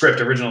script,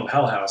 original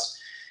Hell House,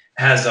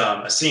 has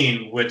a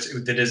scene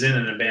that is in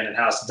an abandoned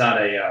house. It's not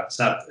a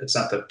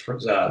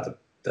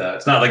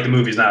it's not like the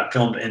movie's not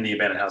filmed in the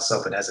abandoned house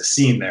itself. It has a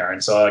scene there,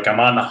 and so like I'm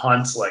on the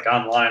hunt like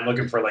online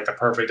looking for like the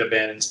perfect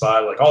abandoned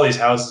spot. Like all these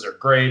houses are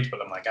great,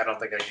 but I'm like I don't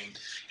think I can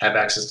have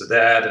access to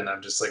that, and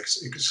I'm just like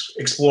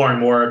exploring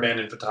more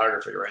abandoned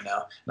photography right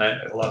now,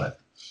 and I love it.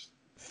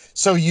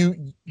 So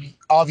you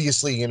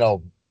obviously, you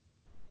know,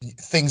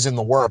 things in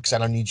the works. I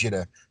don't need you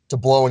to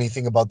blow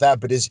anything about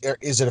that, but is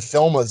it a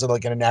film? Is it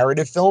like a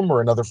narrative film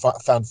or another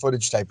found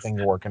footage type thing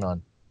you're working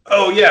on?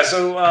 Oh yeah,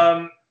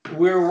 so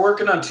we're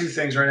working on two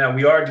things right now.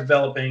 We are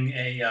developing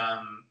a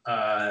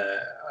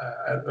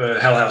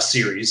Hell House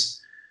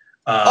series.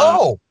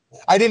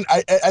 I didn't.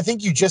 I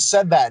think you just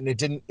said that and it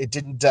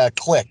didn't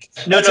click.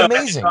 That's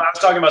amazing. I was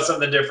talking about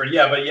something different.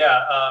 Yeah, but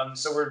yeah.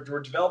 So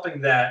we're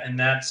developing that, and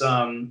that's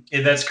kind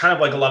of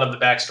like a lot of the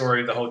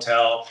backstory of the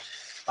hotel,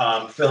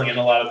 filling in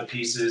a lot of the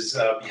pieces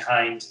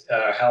behind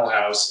Hell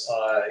House,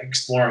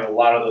 exploring a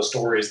lot of those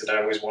stories that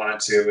I always wanted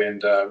to,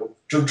 and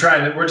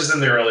we're just in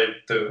the early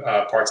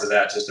parts of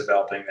that, just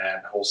developing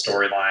that whole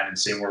storyline and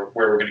seeing where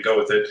we're going to go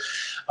with it.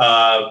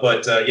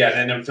 But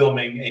and I'm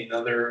filming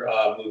another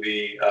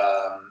movie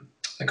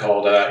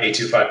called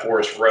 825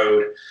 Forest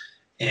Road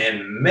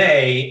in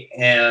May,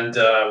 and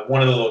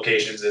one of the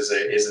locations is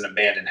an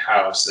abandoned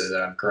house that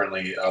I'm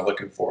currently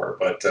looking for.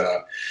 But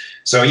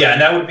so yeah,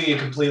 and that would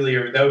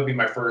be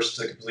my first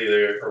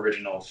completely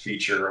original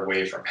feature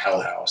away from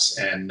Hell House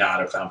and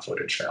not a found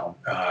footage film.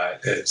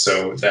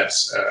 So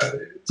that's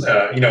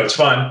it's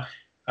fun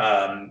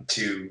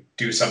to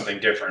do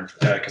something different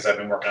because I've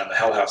been working on the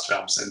Hell House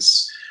film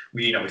since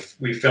we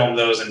filmed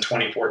those in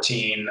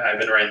 2014. I've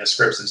been writing the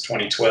script since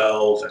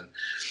 2012, and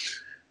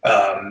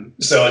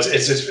so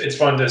it's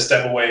fun to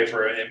step away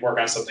and work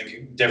on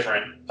something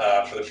different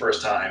for the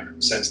first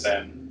time since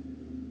then.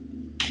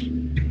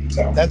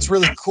 So that's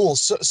really cool.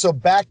 So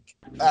back,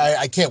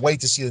 I can't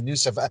wait to see the new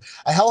stuff.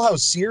 A Hell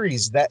House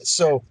series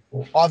so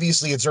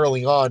obviously it's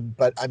early on,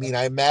 but I mean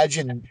I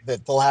imagine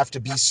that there'll have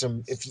to be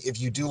some if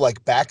you do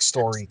like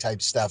backstory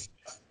type stuff,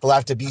 there'll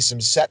have to be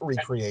some set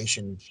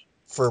recreation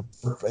for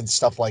and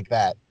stuff like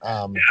that.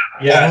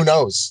 Yeah. Who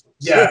knows?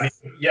 Yeah,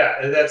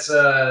 that's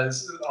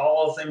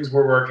all things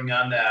we're working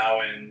on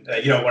now, and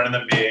one of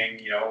them being,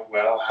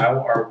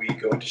 how are we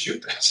going to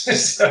shoot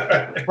this?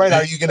 Right?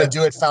 Are you going to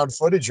do it found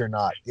footage or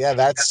not? Yeah,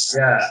 that's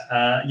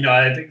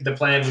I think the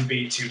plan would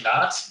be to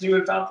not do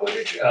it found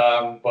footage,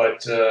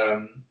 but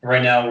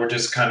right now we're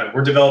just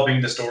we're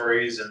developing the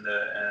stories and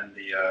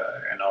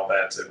all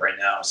that right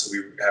now, so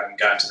we haven't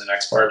gotten to the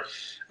next part.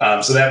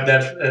 So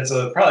that's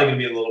probably going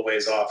to be a little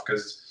ways off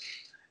because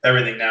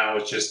everything now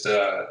is just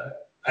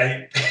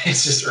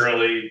it's just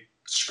early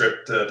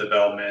script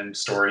development,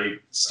 story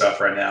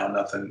stuff right now.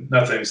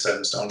 Nothing set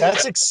in stone.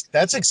 That's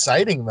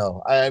exciting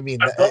though. I mean,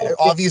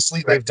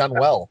 obviously they've done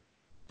well.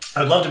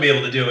 I'd love to be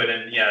able to do it,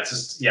 and it's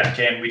just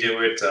can we do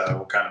it?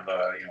 What kind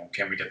of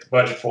can we get the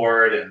budget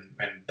for it? And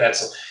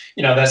that's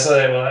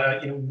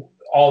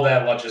all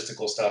that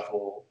logistical stuff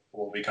will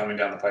be coming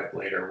down the pipe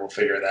later. We'll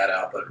figure that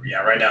out. But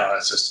yeah, right now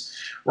it's just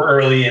we're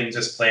early and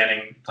just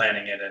planning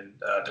it and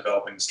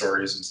developing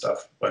stories and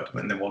stuff.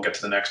 And then we'll get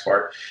to the next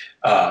part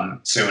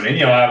soon.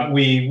 And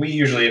we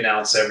usually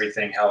announce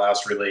everything Hell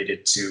House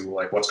related to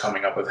like what's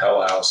coming up with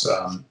Hell House.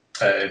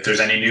 If there's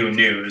any new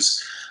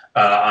news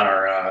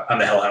on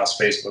the Hell House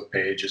Facebook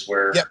page is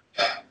where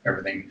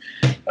everything.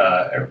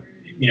 I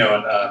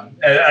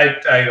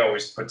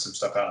always put some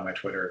stuff out on my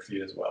Twitter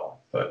feed as well.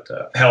 But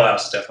Hell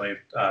House is definitely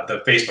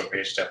the Facebook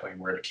page is definitely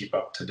where to keep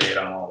up to date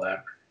on all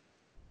that.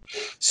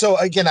 So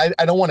again, I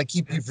don't want to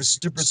keep you for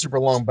super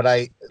long,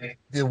 but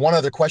the one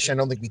other question I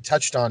don't think we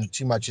touched on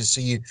too much is so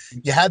you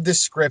had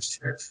this script,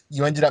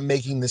 you ended up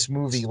making this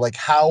movie. Like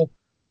how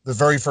the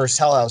very first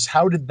Hell House,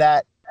 how did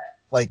that?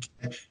 Like,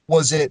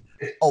 was it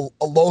a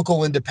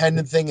local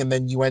independent thing, and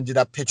then you ended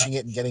up pitching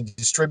it and getting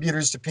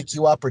distributors to pick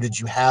you up, or did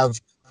you have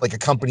like a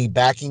company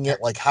backing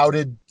it? Like, how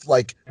did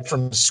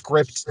from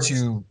script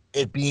to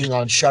it being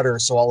on Shudder,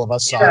 so all of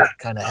us saw it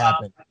kind of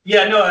happen?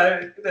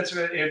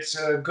 It's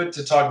good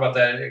to talk about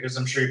that because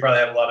I'm sure you probably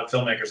have a lot of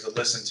filmmakers that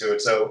listen to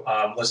it. So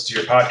listen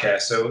to your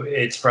podcast. So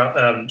it's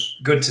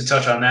good to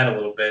touch on that a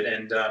little bit.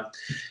 And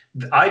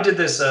I did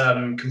this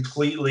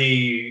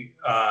completely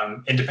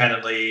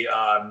independently,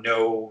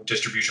 no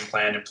distribution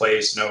plan in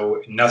place,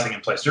 nothing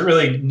in place.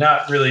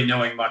 Not really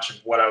knowing much of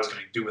what I was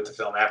going to do with the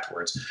film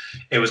afterwards.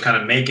 It was kind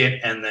of make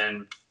it and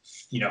then,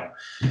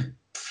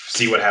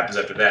 see what happens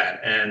after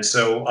that. And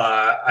so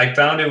I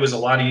found it was a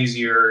lot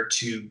easier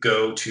to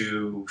go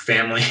to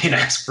family and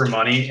ask for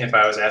money if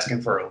I was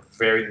asking for a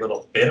very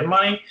little bit of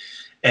money.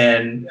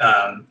 And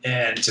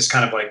just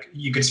kind of like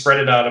you could spread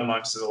it out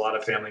amongst a lot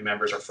of family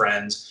members or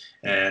friends.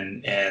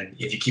 And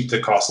if you keep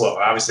the cost low,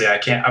 obviously I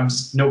can't. I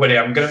don't know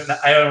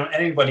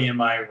anybody in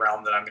my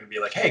realm that I'm going to be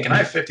like, hey, can I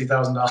have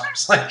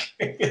 $50,000? Like,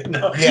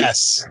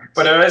 Yes.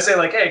 But if I say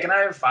like, hey, can I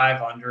have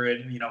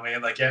 500? Maybe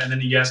like and then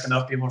you ask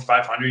enough people for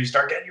 500, you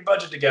start getting your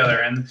budget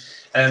together, and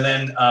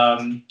then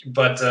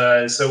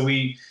so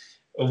we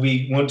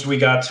once we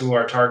got to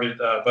our target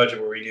budget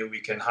where we knew we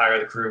can hire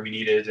the crew we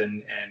needed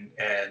and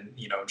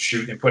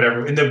shoot and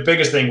and the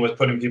biggest thing was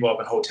putting people up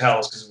in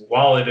hotels, because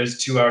while it is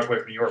 2 hours away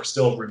from New York,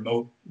 still a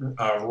remote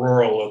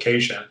rural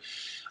location.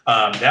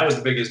 That was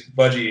the biggest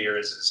budget here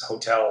is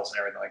hotels and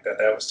everything like that.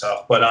 That was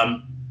tough, but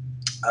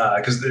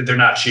because they're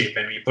not cheap,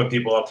 and you put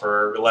people up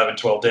for 11,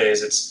 12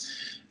 days, it's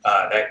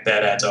that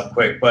adds up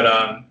quick. But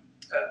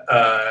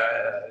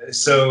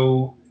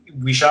so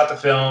we shot the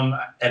film,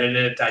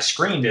 edited it, I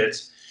screened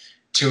it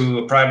to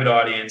a private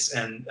audience,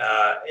 and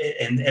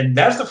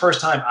that's the first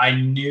time I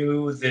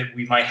knew that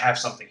we might have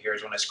something here,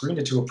 is when I screened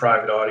it to a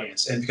private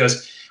audience. And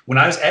because when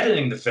I was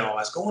editing the film, I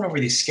was going over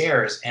these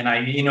scares, and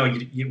when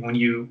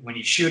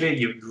you shoot it,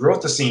 you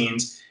wrote the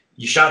scenes,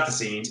 you shot the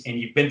scenes, and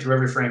you've been through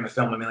every frame of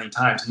film a million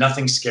times.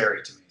 Nothing's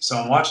scary to me. So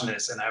I'm watching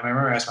this, and I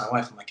remember asking my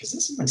wife, I'm like, "Is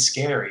this even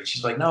scary?"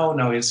 She's like, "No,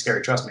 it's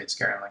scary. Trust me, it's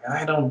scary." I'm like,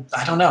 I don't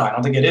know. I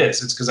don't think it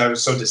is. It's because I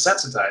was so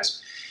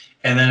desensitized.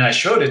 And then I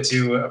showed it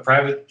to a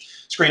private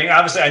screening.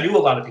 Obviously, I knew a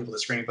lot of people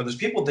at screening, but there's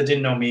people that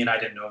didn't know me and I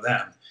didn't know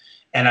them.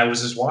 And I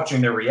was just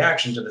watching their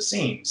reaction to the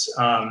scenes.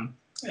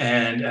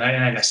 And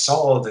I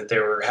saw that they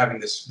were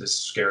having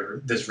this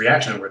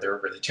reaction where they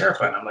were really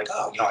terrified. And I'm like,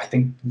 oh, I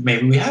think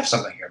maybe we have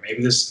something here.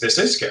 Maybe this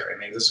is scary.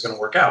 Maybe this is going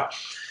to work out.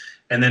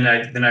 And then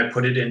I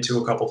put it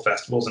into a couple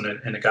festivals, and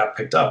it got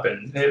picked up.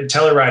 And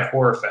Telluride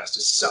Horror Fest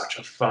is such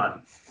a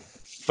fun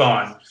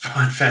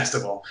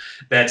festival.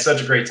 They had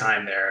such a great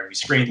time there. We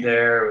screened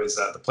there. It was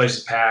the place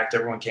was packed.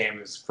 Everyone came.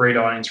 It was great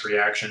audience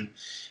reaction.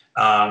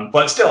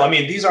 But still, I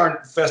mean, these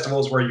aren't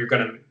festivals where you're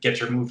going to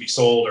get your movie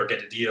sold or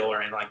get a deal or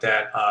anything like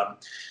that.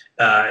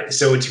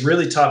 So it's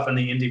really tough on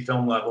the indie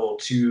film level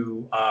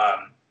to.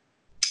 I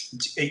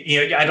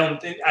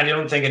don't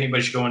think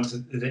anybody should go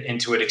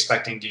into it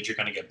expecting that you're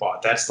going to get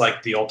bought. That's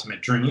like the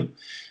ultimate dream.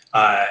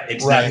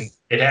 It's right.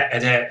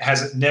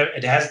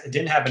 It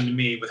didn't happen to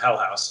me with Hell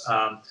House.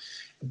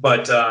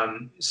 But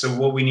so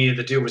what we needed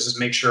to do was just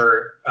make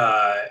sure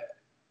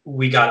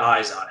we got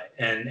eyes on it,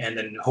 and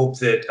then hope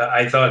that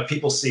I thought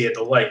people see it,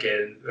 they'll like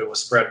it, and it will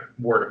spread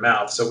word of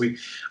mouth. So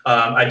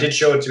I did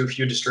show it to a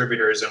few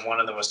distributors, and one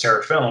of them was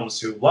Terror Films,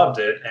 who loved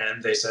it,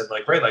 and they said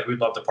like, great, like we'd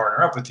love to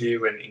partner up with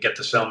you and get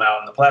this film out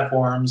on the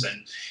platforms,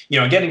 and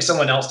getting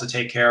someone else to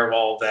take care of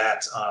all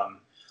that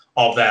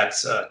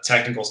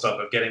technical stuff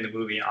of getting the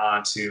movie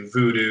onto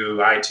Vudu,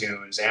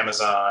 iTunes,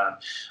 Amazon,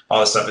 all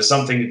this stuff is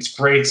something that's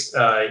great.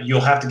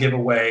 You'll have to give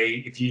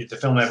away, if the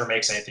film ever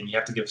makes anything, you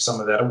have to give some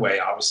of that away,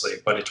 obviously,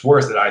 but it's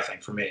worth it, I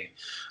think, for me,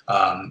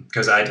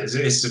 because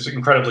it's just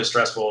incredibly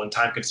stressful and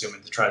time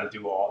consuming to try to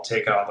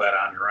take all that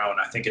on your own.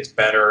 I think it's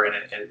better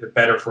and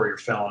better for your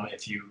film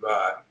if you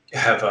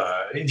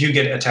if you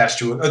get attached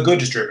to a good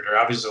distributor.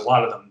 Obviously, a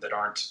lot of them that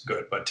aren't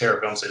good, but Terror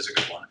Films is a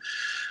good one.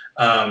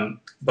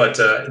 But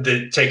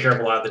they take care of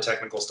a lot of the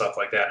technical stuff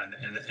like that,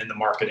 and the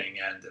marketing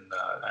and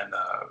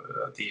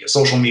the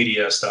social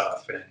media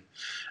stuff, and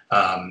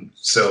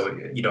so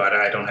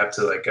I don't have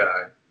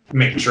to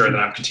make sure that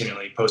I'm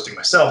continually posting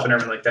myself and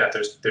everything like that.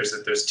 There's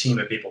a team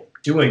of people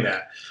doing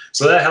that,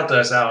 so that helped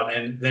us out.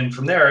 And then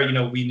from there,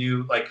 we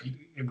knew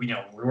we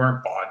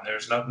weren't bought, and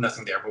there's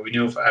nothing there, but we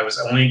knew if I was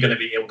only going to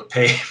be able to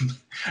pay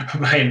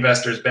my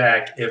investors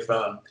back if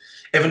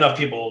enough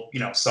people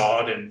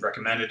saw it and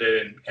recommended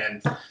it,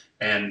 and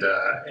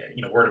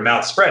word of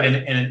mouth spread, and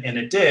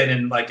it did,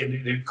 and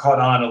it caught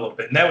on a little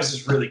bit, and that was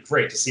just really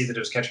great to see that it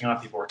was catching on.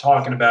 People were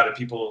talking about it.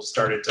 People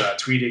started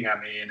tweeting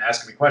at me and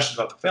asking me questions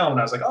about the film, and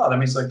I was like, oh, that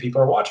means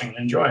people are watching and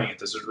enjoying it.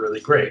 This is really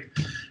great,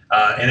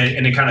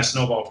 and it kind of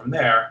snowballed from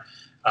there.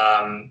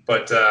 And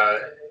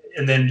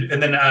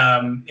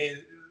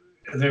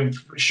then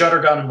Shudder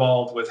got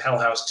involved with Hell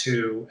House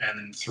 2 and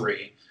then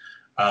 3,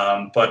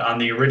 but on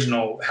the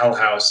original Hell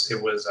House,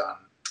 it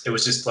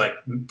was just like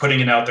putting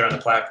it out there on the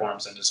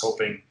platforms and just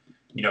hoping,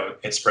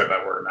 it spread by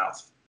word of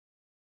mouth.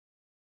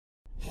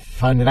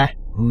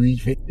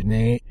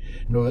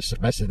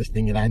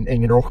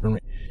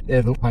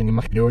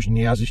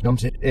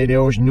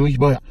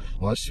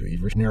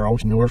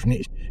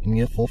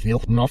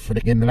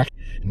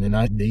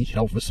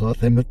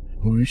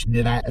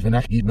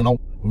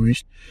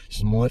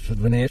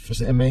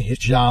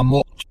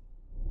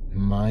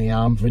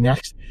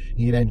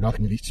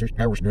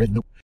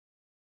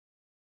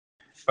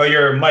 Oh,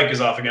 your mic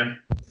is off again.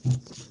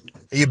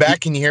 Are you back?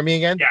 Can you hear me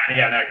again? Yeah,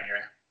 now I can hear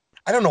you.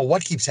 I don't know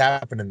what keeps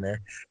happening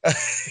there.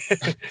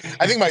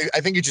 I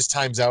think it just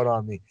times out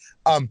on me.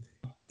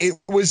 It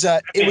was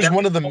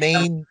one of the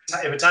main.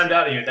 If it timed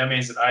out on you, that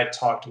means that I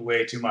talked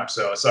way too much.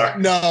 So sorry.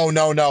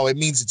 No. It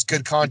means it's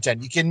good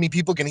content. You kidding me?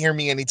 People can hear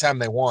me anytime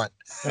they want.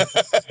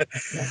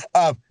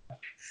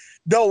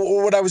 No,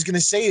 what I was going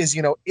to say is,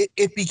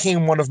 it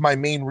became one of my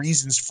main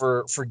reasons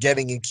for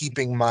getting and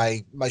keeping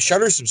my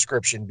Shudder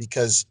subscription,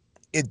 because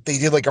they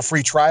did a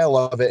free trial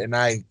of it, and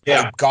I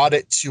got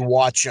it to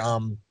watch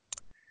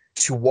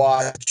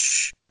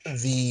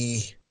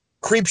the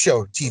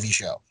Creepshow TV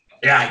show.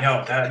 Yeah, I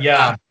know that.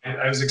 Yeah,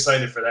 I was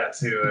excited for that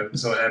too. I'm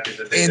so happy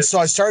that they did. So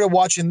I started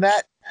watching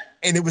that,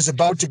 and it was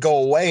about to go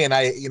away, and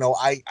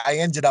I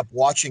ended up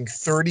watching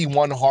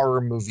 31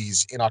 horror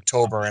movies in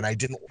October, and I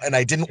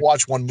didn't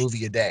watch one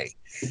movie a day.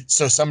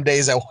 So some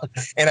days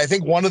and I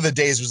think one of the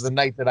days was the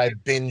night that I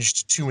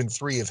binged 2 and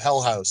 3 of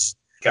Hell House.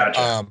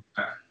 Gotcha.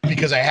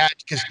 Because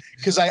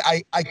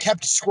I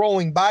kept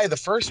scrolling by the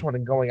first one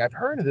and going, I've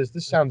heard of this.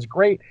 This sounds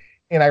great.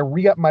 And I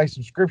re-upped my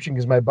subscription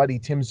because my buddy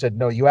Tim said,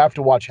 no, you have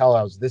to watch Hell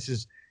House. This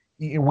is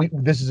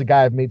a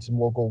guy I've made some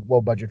local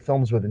low budget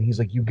films with, and he's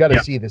like, you got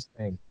to see this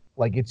thing.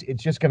 Like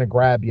it's just gonna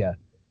grab you.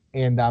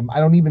 And I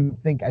don't even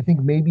think I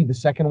think maybe the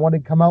second one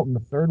had come out, and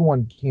the third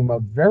one came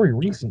out very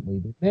recently,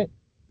 didn't it?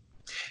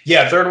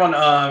 Yeah, third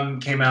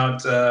one came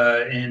out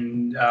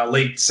in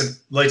late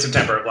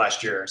September of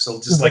last year.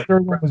 So just the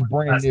third one was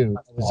brand new.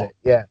 That was it.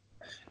 Yeah.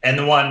 And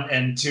the 1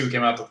 and 2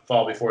 came out the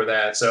fall before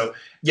that. So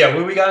yeah,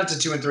 when we got into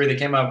 2 and 3, they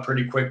came out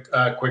pretty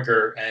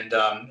quicker, and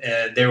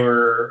they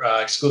were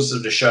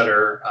exclusive to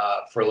Shudder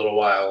for a little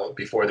while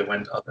before they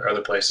went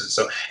other places.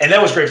 So, and that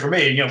was great for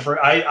me. You know,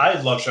 I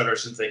love Shudder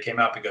since they came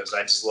out because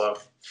I just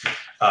love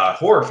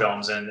horror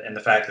films, and the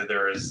fact that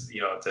there is,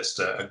 you know, just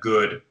a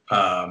good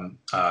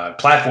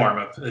platform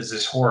of is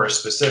this horror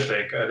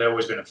specific. I've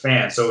always been a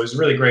fan, so it was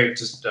really great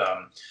just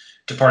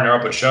to partner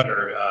up with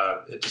Shudder,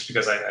 just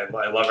because I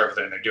love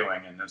everything they're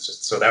doing, and it's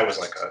just so that was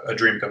like a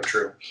dream come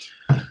true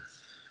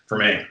for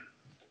me.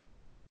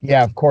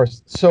 Yeah, of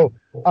course. So,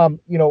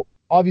 you know,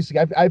 obviously,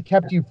 I've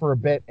kept you for a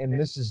bit, and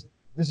this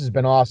has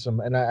been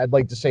awesome. And I'd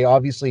like to say,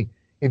 obviously,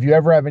 if you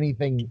ever have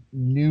anything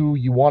new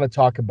you want to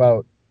talk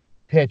about,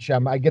 pitch.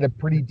 I get a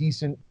pretty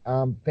decent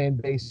fan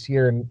base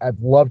here, and I've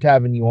loved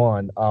having you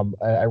on.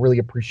 I really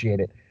appreciate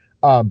it.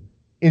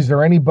 Is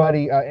there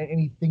anybody,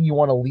 anything you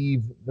want to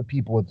leave the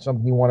people with,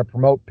 something you want to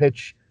promote,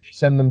 pitch,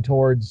 send them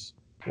towards,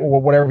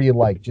 or whatever you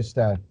like? Just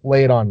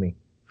lay it on me.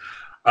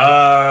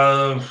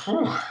 No,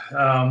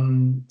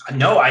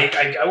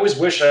 I always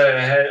wish I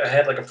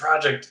had like a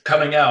project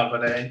coming out,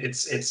 but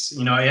it's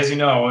you know, as you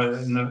know,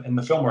 in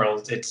the film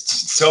world,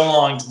 it's so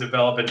long to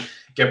develop and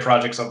get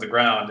projects off the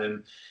ground,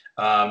 and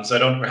so I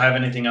don't have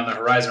anything on the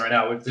horizon right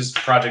now. There's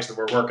projects that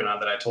we're working on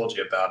that I told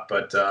you about,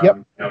 but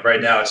you know,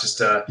 right now it's just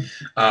you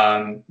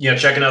know,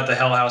 checking out the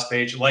Hell House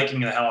page,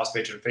 liking the Hell House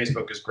page on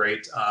Facebook is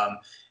great.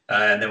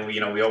 And then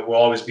we'll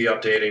always be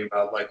updating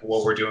about like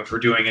what we're doing. If we're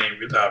doing any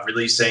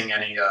releasing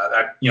any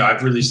you know,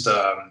 I've released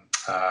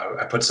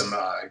I put some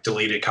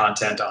deleted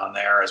content on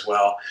there as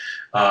well,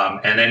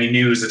 and any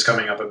news that's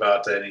coming up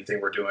about anything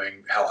we're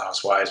doing Hell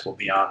House wise will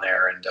be on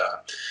there. And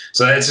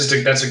so that's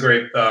a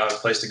great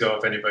place to go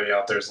if anybody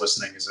out there is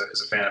listening is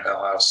a fan of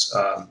Hell House.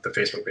 The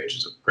Facebook page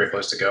is a great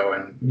place to go,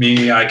 and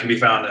I can be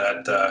found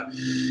at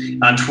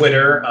on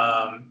Twitter,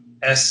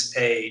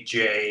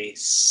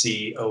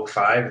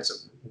 SAJC05. It's a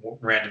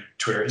random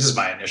Twitter. This is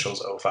my initials,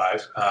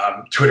 05.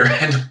 Twitter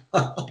handle.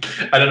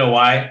 I don't know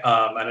why.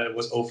 I know it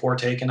was 04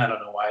 taken. I don't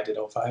know why I did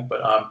 05,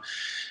 but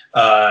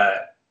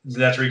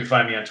that's where you can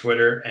find me on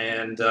Twitter.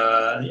 And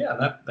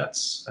yeah,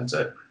 that's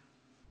it.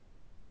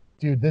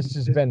 Dude, this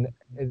has been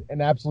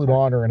an absolute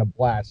honor and a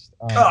blast.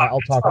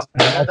 I'll talk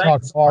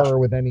horror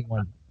with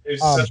anyone. It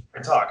was such a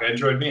great talk. I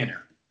enjoyed being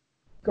here.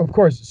 Of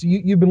course. So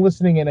you've been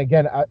listening, and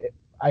again,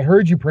 I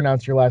heard you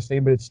pronounce your last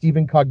name, but it's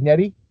Stephen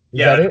Cognetti. Is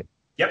that it?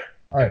 Yep.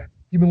 All right.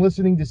 You've been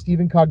listening to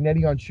Stephen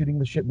Cognetti on Shooting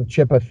the Shit with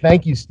Chippa.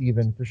 Thank you,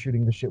 Stephen, for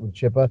Shooting the Shit with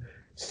Chippa.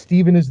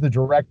 Stephen is the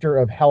director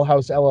of Hell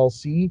House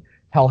LLC,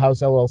 Hell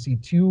House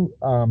LLC 2,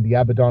 the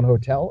Abaddon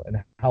Hotel,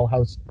 and Hell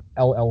House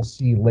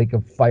LLC Lake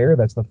of Fire.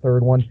 That's the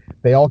third one.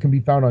 They all can be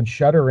found on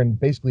Shudder and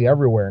basically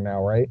everywhere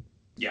now, right?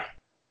 Yeah.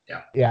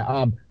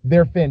 Yeah.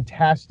 They're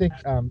fantastic.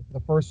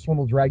 The first one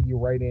will drag you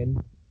right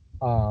in.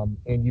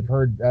 And you've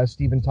heard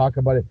Stephen talk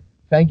about it.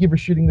 Thank you for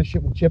Shooting the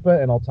Shit with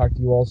Chippa, and I'll talk to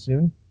you all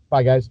soon.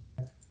 Bye, guys.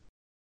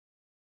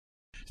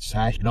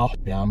 Seichnoch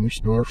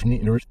beamustdorf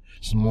niet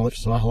small if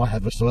so I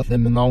have a so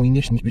them and now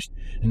nicht and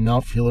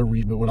now feel a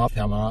read but without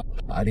them I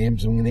am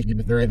zooming it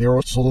but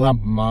there so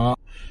ma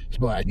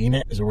so I mean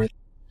it so it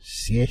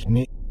see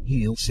me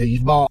he'll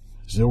save ball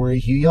so where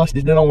he just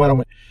didn't know what I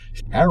went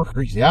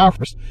Sparrows the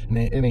offers and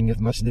it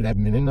must have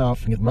been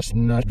enough it must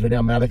not be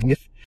I'm out of it.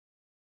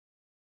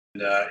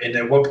 And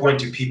at what point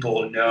do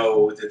people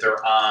know that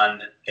they're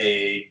on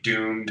a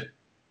doomed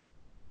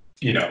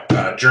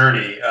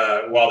journey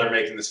while they're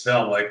making this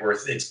film, like where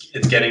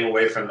it's getting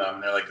away from them?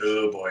 They're like,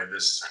 oh boy,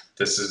 this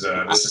is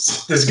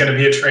going to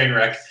be a train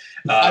wreck.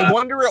 I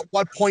wonder at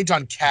what point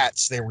on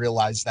Cats they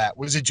realized that.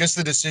 Was it just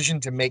the decision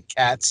to make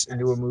Cats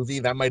into a movie?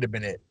 That might have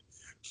been it.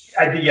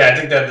 I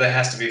think that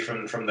has to be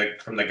from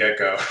the get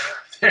go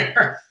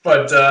there.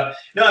 But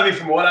no, I mean,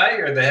 from what I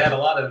hear, they had a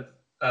lot of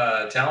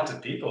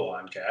talented people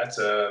on Cats.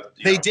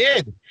 They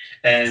did,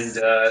 and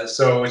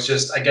so it's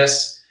just, I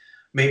guess,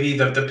 maybe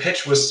the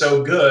pitch was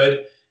so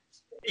good,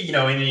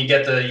 and you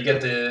get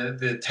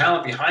the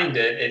talent behind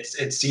it.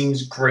 It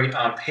seems great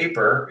on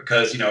paper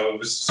because it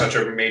was such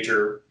a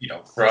major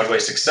Broadway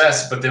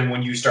success. But then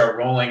when you start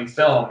rolling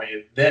film,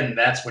 then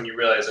that's when you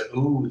realize that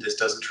this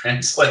doesn't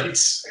translate.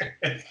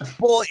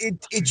 Well,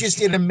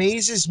 it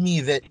amazes me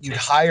that you'd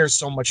hire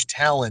so much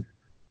talent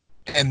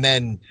and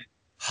then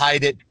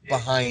hide it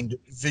behind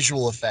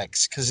visual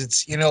effects because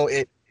it's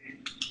it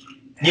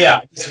Yeah,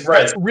 right.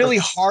 that's a really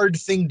hard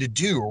thing to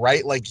do,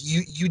 right? Like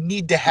you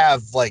need to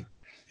have like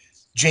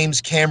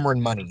James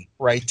Cameron money,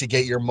 right, to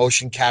get your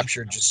motion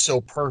capture just so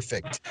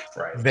perfect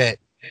Right. that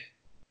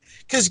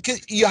because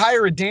you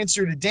hire a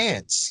dancer to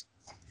dance.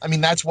 I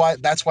mean, that's why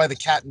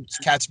the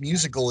Cats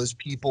musical is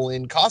people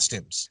in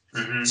costumes,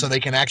 so they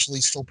can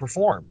actually still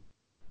perform.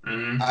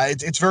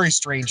 It's very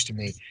strange to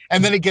me.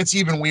 And then it gets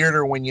even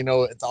weirder when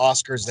at the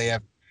Oscars they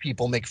have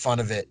people make fun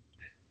of it.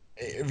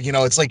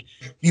 It's like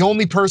the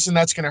only person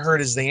that's going to hurt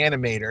is the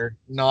animator,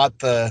 not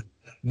the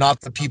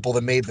people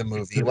that made the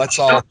movie. Let's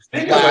all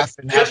laugh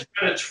and just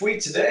got a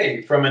tweet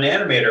today from an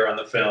animator on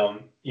the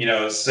film,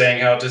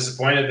 saying how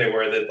disappointed they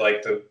were that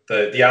like the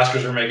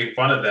Oscars were making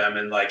fun of them,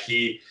 and like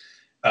he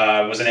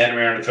was an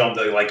animator on the film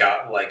that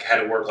got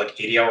had to work like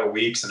 80-hour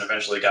weeks and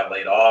eventually got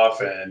laid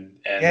off, and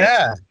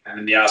yeah, and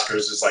then the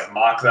Oscars just like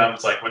mock them.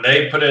 It's like when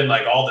they put in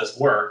like all this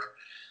work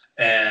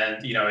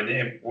and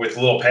and with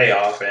little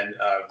payoff and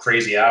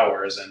crazy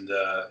hours, and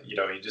you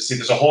just see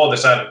there's a whole other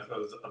side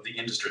of the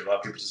industry a lot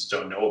of people just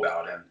don't know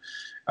about.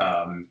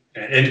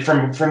 And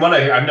from what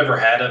I've never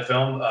had a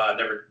film,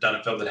 never done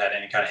a film that had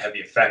any kind of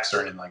heavy effects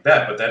or anything like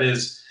that, but that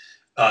is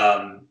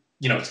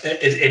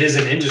it is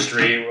an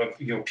industry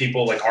of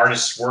people like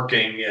artists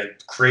working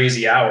at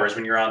crazy hours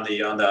when you're on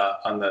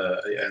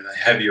the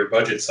heavier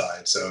budget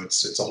side. So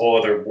it's a whole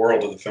other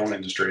world of the film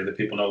industry that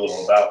people know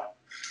little about.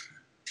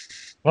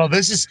 Well,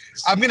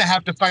 I'm going to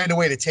have to find a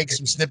way to take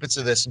some snippets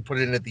of this and put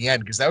it in at the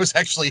end, because that was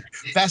actually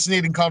a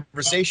fascinating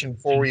conversation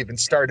before we even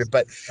started.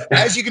 But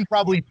as you can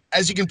probably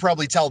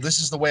tell, this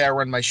is the way I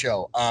run my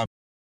show.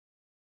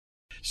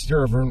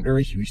 Servern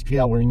Erich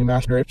wearing the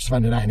master apes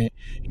funded on it.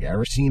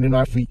 Ever seen in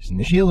our feet and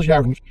the shield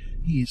jargon.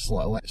 He's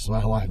like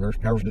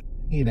covered.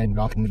 He then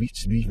got in the feet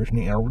to be for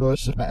me. I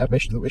was a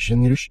best the wish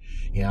in Irish.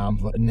 Yeah, I'm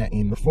putting that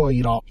in before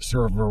you up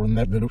server and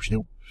that video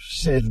still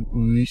said,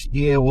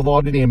 yeah, with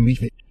all the damn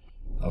beef it.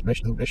 I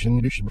best the wish in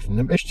Irish from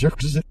the best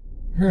circus.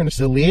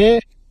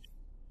 Earnestly,